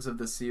the words of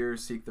the seer,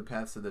 seek the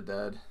paths of the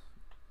dead.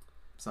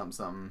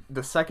 Something.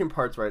 The second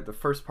part's right. The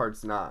first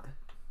part's not.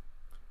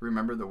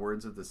 Remember the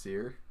words of the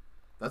seer.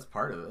 That's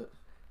part of it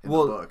in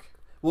Well, the book.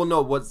 Well,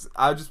 no.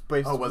 I just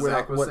based. what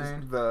Zach was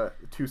saying? The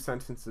 2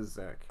 sentences,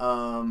 Zach.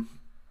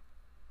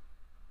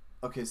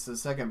 Okay, so the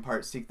second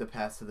part, seek the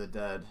paths of the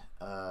dead.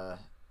 The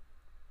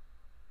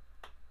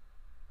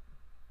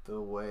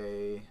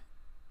way.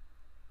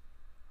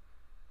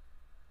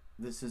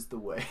 This is the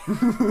way.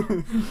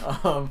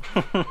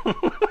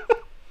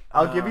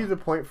 I'll give you the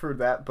point for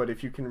that, but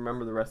if you can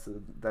remember the rest of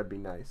it, that'd be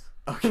nice.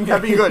 Okay.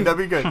 That'd be good. That'd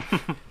be good.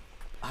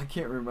 I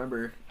can't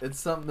remember. It's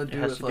something to It do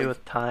has with to do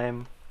with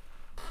time.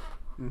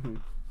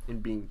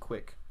 And being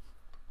quick.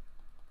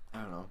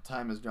 I don't know.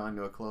 Time is drawing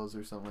to a close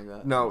or something like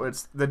that. No,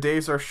 it's the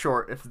days are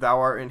short. If thou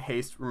art in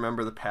haste,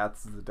 remember the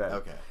paths of the dead.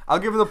 Okay. I'll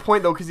give him the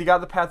point though, because he got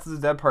the paths of the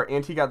dead part,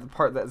 and he got the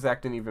part that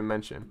Zach didn't even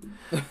mention.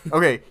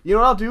 Okay, you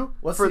know what I'll do?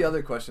 What's the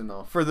other question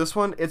though? For this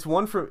one, it's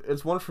one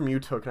from you,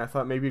 Took, and I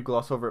thought maybe you'd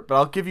gloss over it, but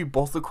I'll give you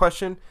both the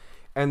question,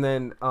 and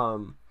then this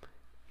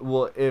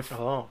will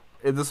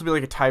be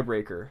like a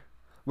tiebreaker,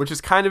 which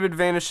is kind of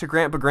advantage to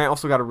Grant, but Grant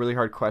also got a really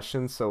hard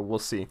question, so we'll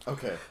see.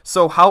 Okay.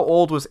 So, how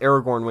old was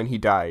Aragorn when he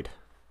died?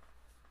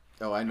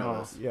 Oh, I know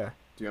this. Yeah.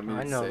 Do you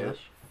want me to say it?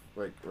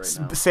 Like right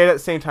now. Say it at the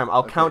same time.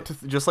 I'll count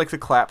to just like the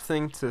clap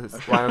thing to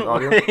line up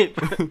audio. Wait,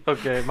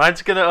 okay,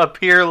 mine's gonna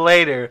appear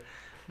later,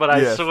 but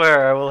I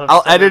swear I will have.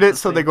 I'll edit it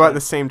so they go at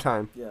the same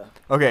time. Yeah.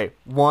 Okay,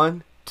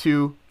 1,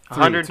 2, 3.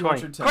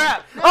 120. 210.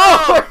 Crap! No!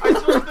 Oh! I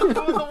switched the 2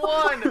 and the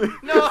 1.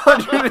 No.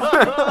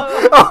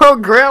 Oh,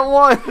 Grant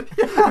won.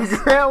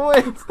 Grant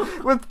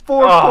wins with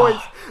 4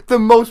 points, the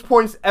most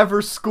points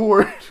ever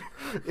scored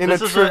in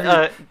This a is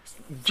trivia.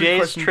 Jay's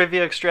question.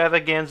 Trivia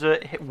Extravaganza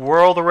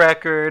world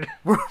record.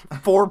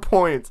 4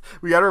 points.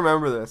 We gotta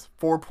remember this.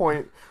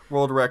 4-point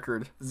world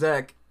record.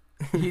 Zach,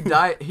 he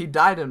died. He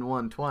died in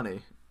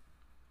 120,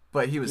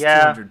 but he was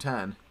Yeah.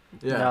 210.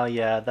 Yeah. No,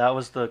 yeah, that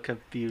was the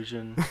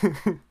confusion.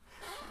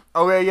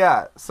 Okay,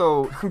 yeah.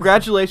 So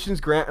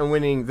congratulations, Grant, on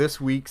winning this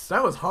week's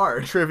That was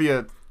hard.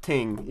 trivia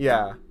ting.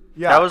 Yeah.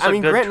 Yeah. That was I a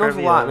mean, good Grant knows a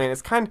trivia. lot, man.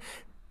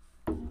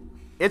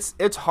 It's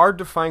it's hard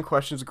to find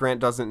questions Grant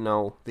doesn't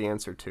know the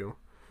answer to.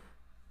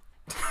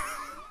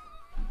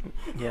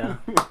 Yeah.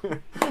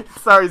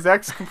 Sorry,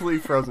 Zach's completely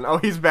frozen. Oh,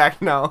 he's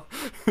back now.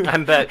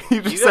 I'm back. You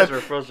You just guys said were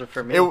frozen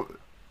for me.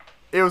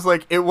 It was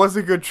like, it was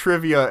a good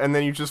trivia, and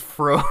then you just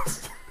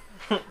froze.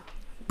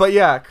 But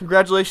yeah,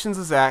 congratulations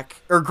to Zach.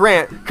 Or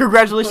Grant.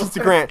 Congratulations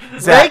to Grant.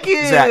 Zach, Thank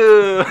you!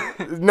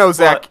 Zach. No,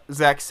 Zach.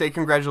 Zach, say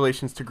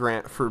congratulations to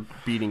Grant for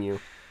beating you.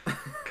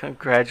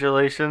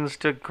 Congratulations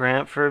to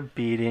Grant for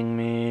beating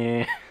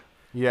me.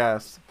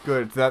 Yes.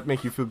 Good. Does that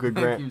make you feel good,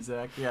 Grant? Thank you,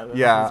 Zach. Yeah.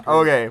 Yeah. that's great.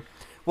 Okay.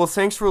 Well,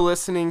 thanks for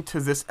listening to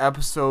this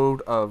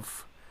episode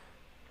of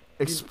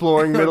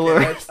Exploring Middle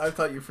Okay, Earth. I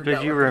thought you forgot.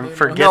 Did you what the name was.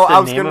 forget No, I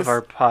the was name gonna of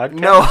our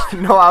podcast?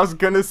 No, I was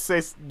gonna say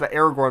the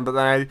Aragorn,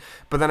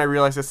 but then I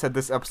realized I said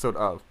this episode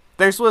of.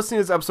 Thanks for listening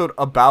to this episode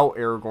about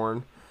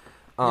Aragorn.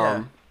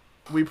 Yeah.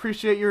 We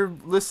appreciate your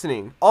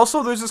listening.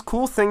 Also, there's this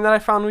cool thing that I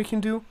found we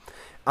can do.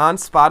 On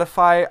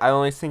Spotify, I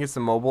only think it's a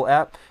mobile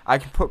app, I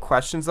can put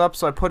questions up.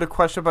 So I put a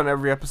question up on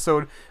every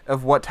episode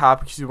of what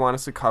topics you want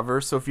us to cover.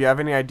 So if you have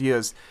any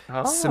ideas,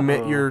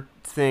 submit your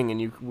thing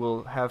and you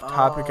will have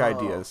topic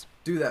ideas.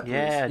 Do that, please.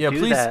 Yeah, Yeah, do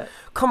please. that.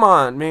 Come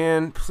on,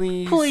 man.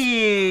 Please.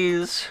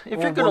 Please. If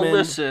Or you're going to woman.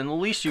 listen, the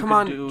least you Come can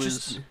on, do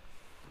just- is...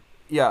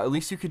 Yeah, at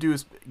least you could do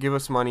is give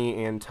us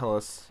money and tell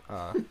us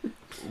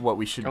what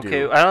we should Okay,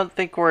 do. I don't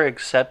think we're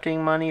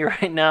accepting money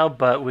right now,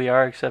 but we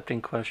are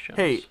accepting questions.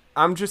 Hey,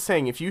 I'm just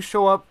saying, if you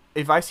show up,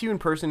 if I see you in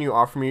person, you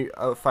offer me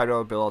a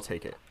 $5 bill, I'll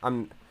take it.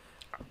 I'm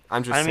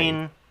just I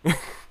saying. mean,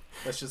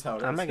 That's just how it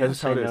is. I'm not going to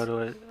That's how say it no is. to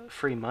it.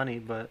 Free money,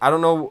 but... I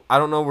don't know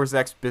where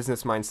Zach's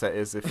business mindset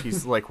is if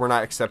he's like, we're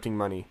not accepting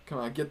money. Come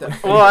on, get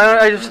that. Well,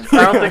 I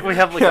don't think we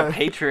have like Yeah. a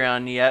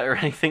Patreon yet or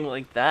anything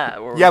like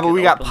that. Where Yeah, but could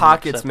we got openly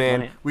pockets, accept man.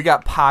 money. We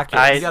got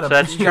pockets.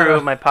 That's you true.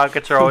 gotta- My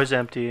pockets are always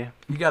empty.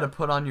 You got to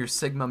put on your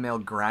Sigma male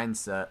grind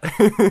set.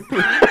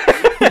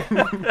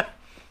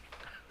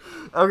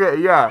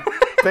 Okay, yeah.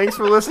 Thanks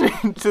for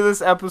listening to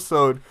this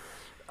episode.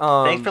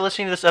 Thanks for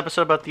listening to this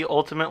episode about the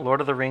ultimate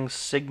Lord of the Rings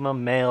Sigma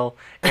male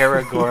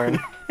Aragorn.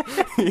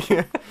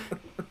 yeah.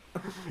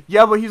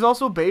 Yeah, but he's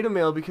also beta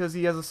male because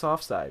he has a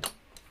soft side.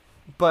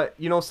 But,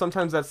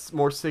 sometimes that's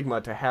more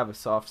Sigma to have a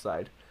soft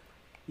side.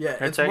 Yeah,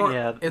 That's it's right, more,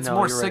 yeah, it's no,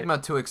 more you're right. Sigma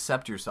to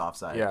accept your soft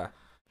side. Yeah.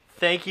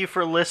 Thank you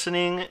for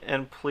listening,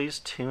 and please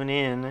tune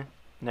in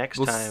next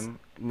We'll time.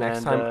 next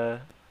and, time.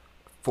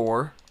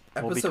 4.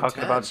 We'll be Episode talking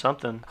 10. about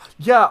something.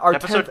 Yeah, our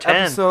Episode 10th 10.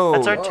 episode.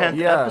 That's our Oh, 10th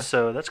yeah.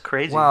 episode. That's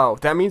crazy. Wow,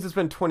 that means it's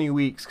been 20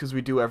 weeks because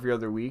we do every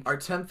other week. Our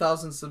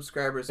 10,000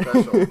 subscriber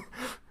special.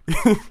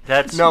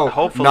 That's No,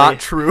 hopefully not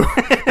true.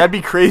 That'd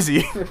be crazy.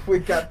 If we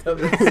got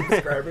 10,000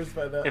 subscribers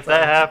by that if time.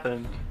 that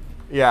happened.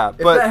 Yeah, If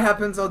but that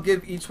happens, I'll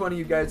give each one of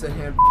you guys a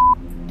hand.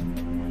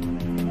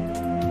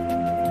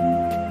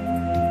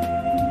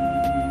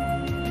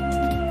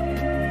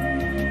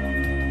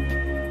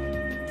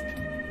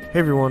 Hey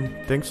everyone,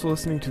 thanks for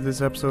listening to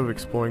this episode of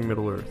Exploring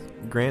Middle-earth.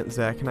 Grant,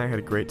 Zach, and I had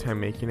a great time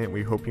making it.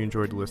 We hope you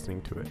enjoyed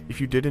listening to it. If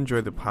you did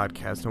enjoy the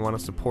podcast and want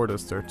to support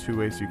us, there are 2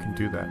 ways you can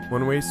do that.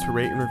 One way is to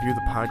rate and review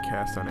the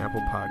podcast on Apple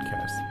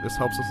Podcasts. This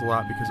helps us a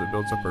lot because it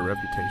builds up our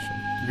reputation.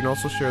 You can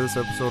also share this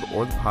episode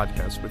or the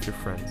podcast with your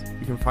friends.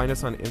 You can find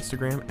us on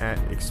Instagram at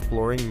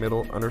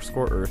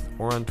exploringmiddle_earth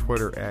or on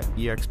Twitter at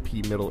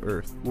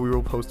expmiddleearth, where we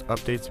will post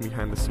updates and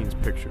behind-the-scenes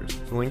pictures.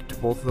 The link to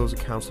both of those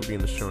accounts will be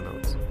in the show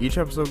notes. Each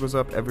episode goes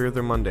up every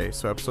other Monday,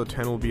 so episode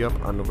 10 will be up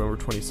on November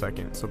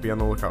 22nd, so be on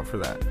the lookout for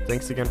that.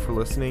 Thanks again for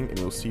listening, and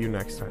we'll see you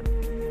next time.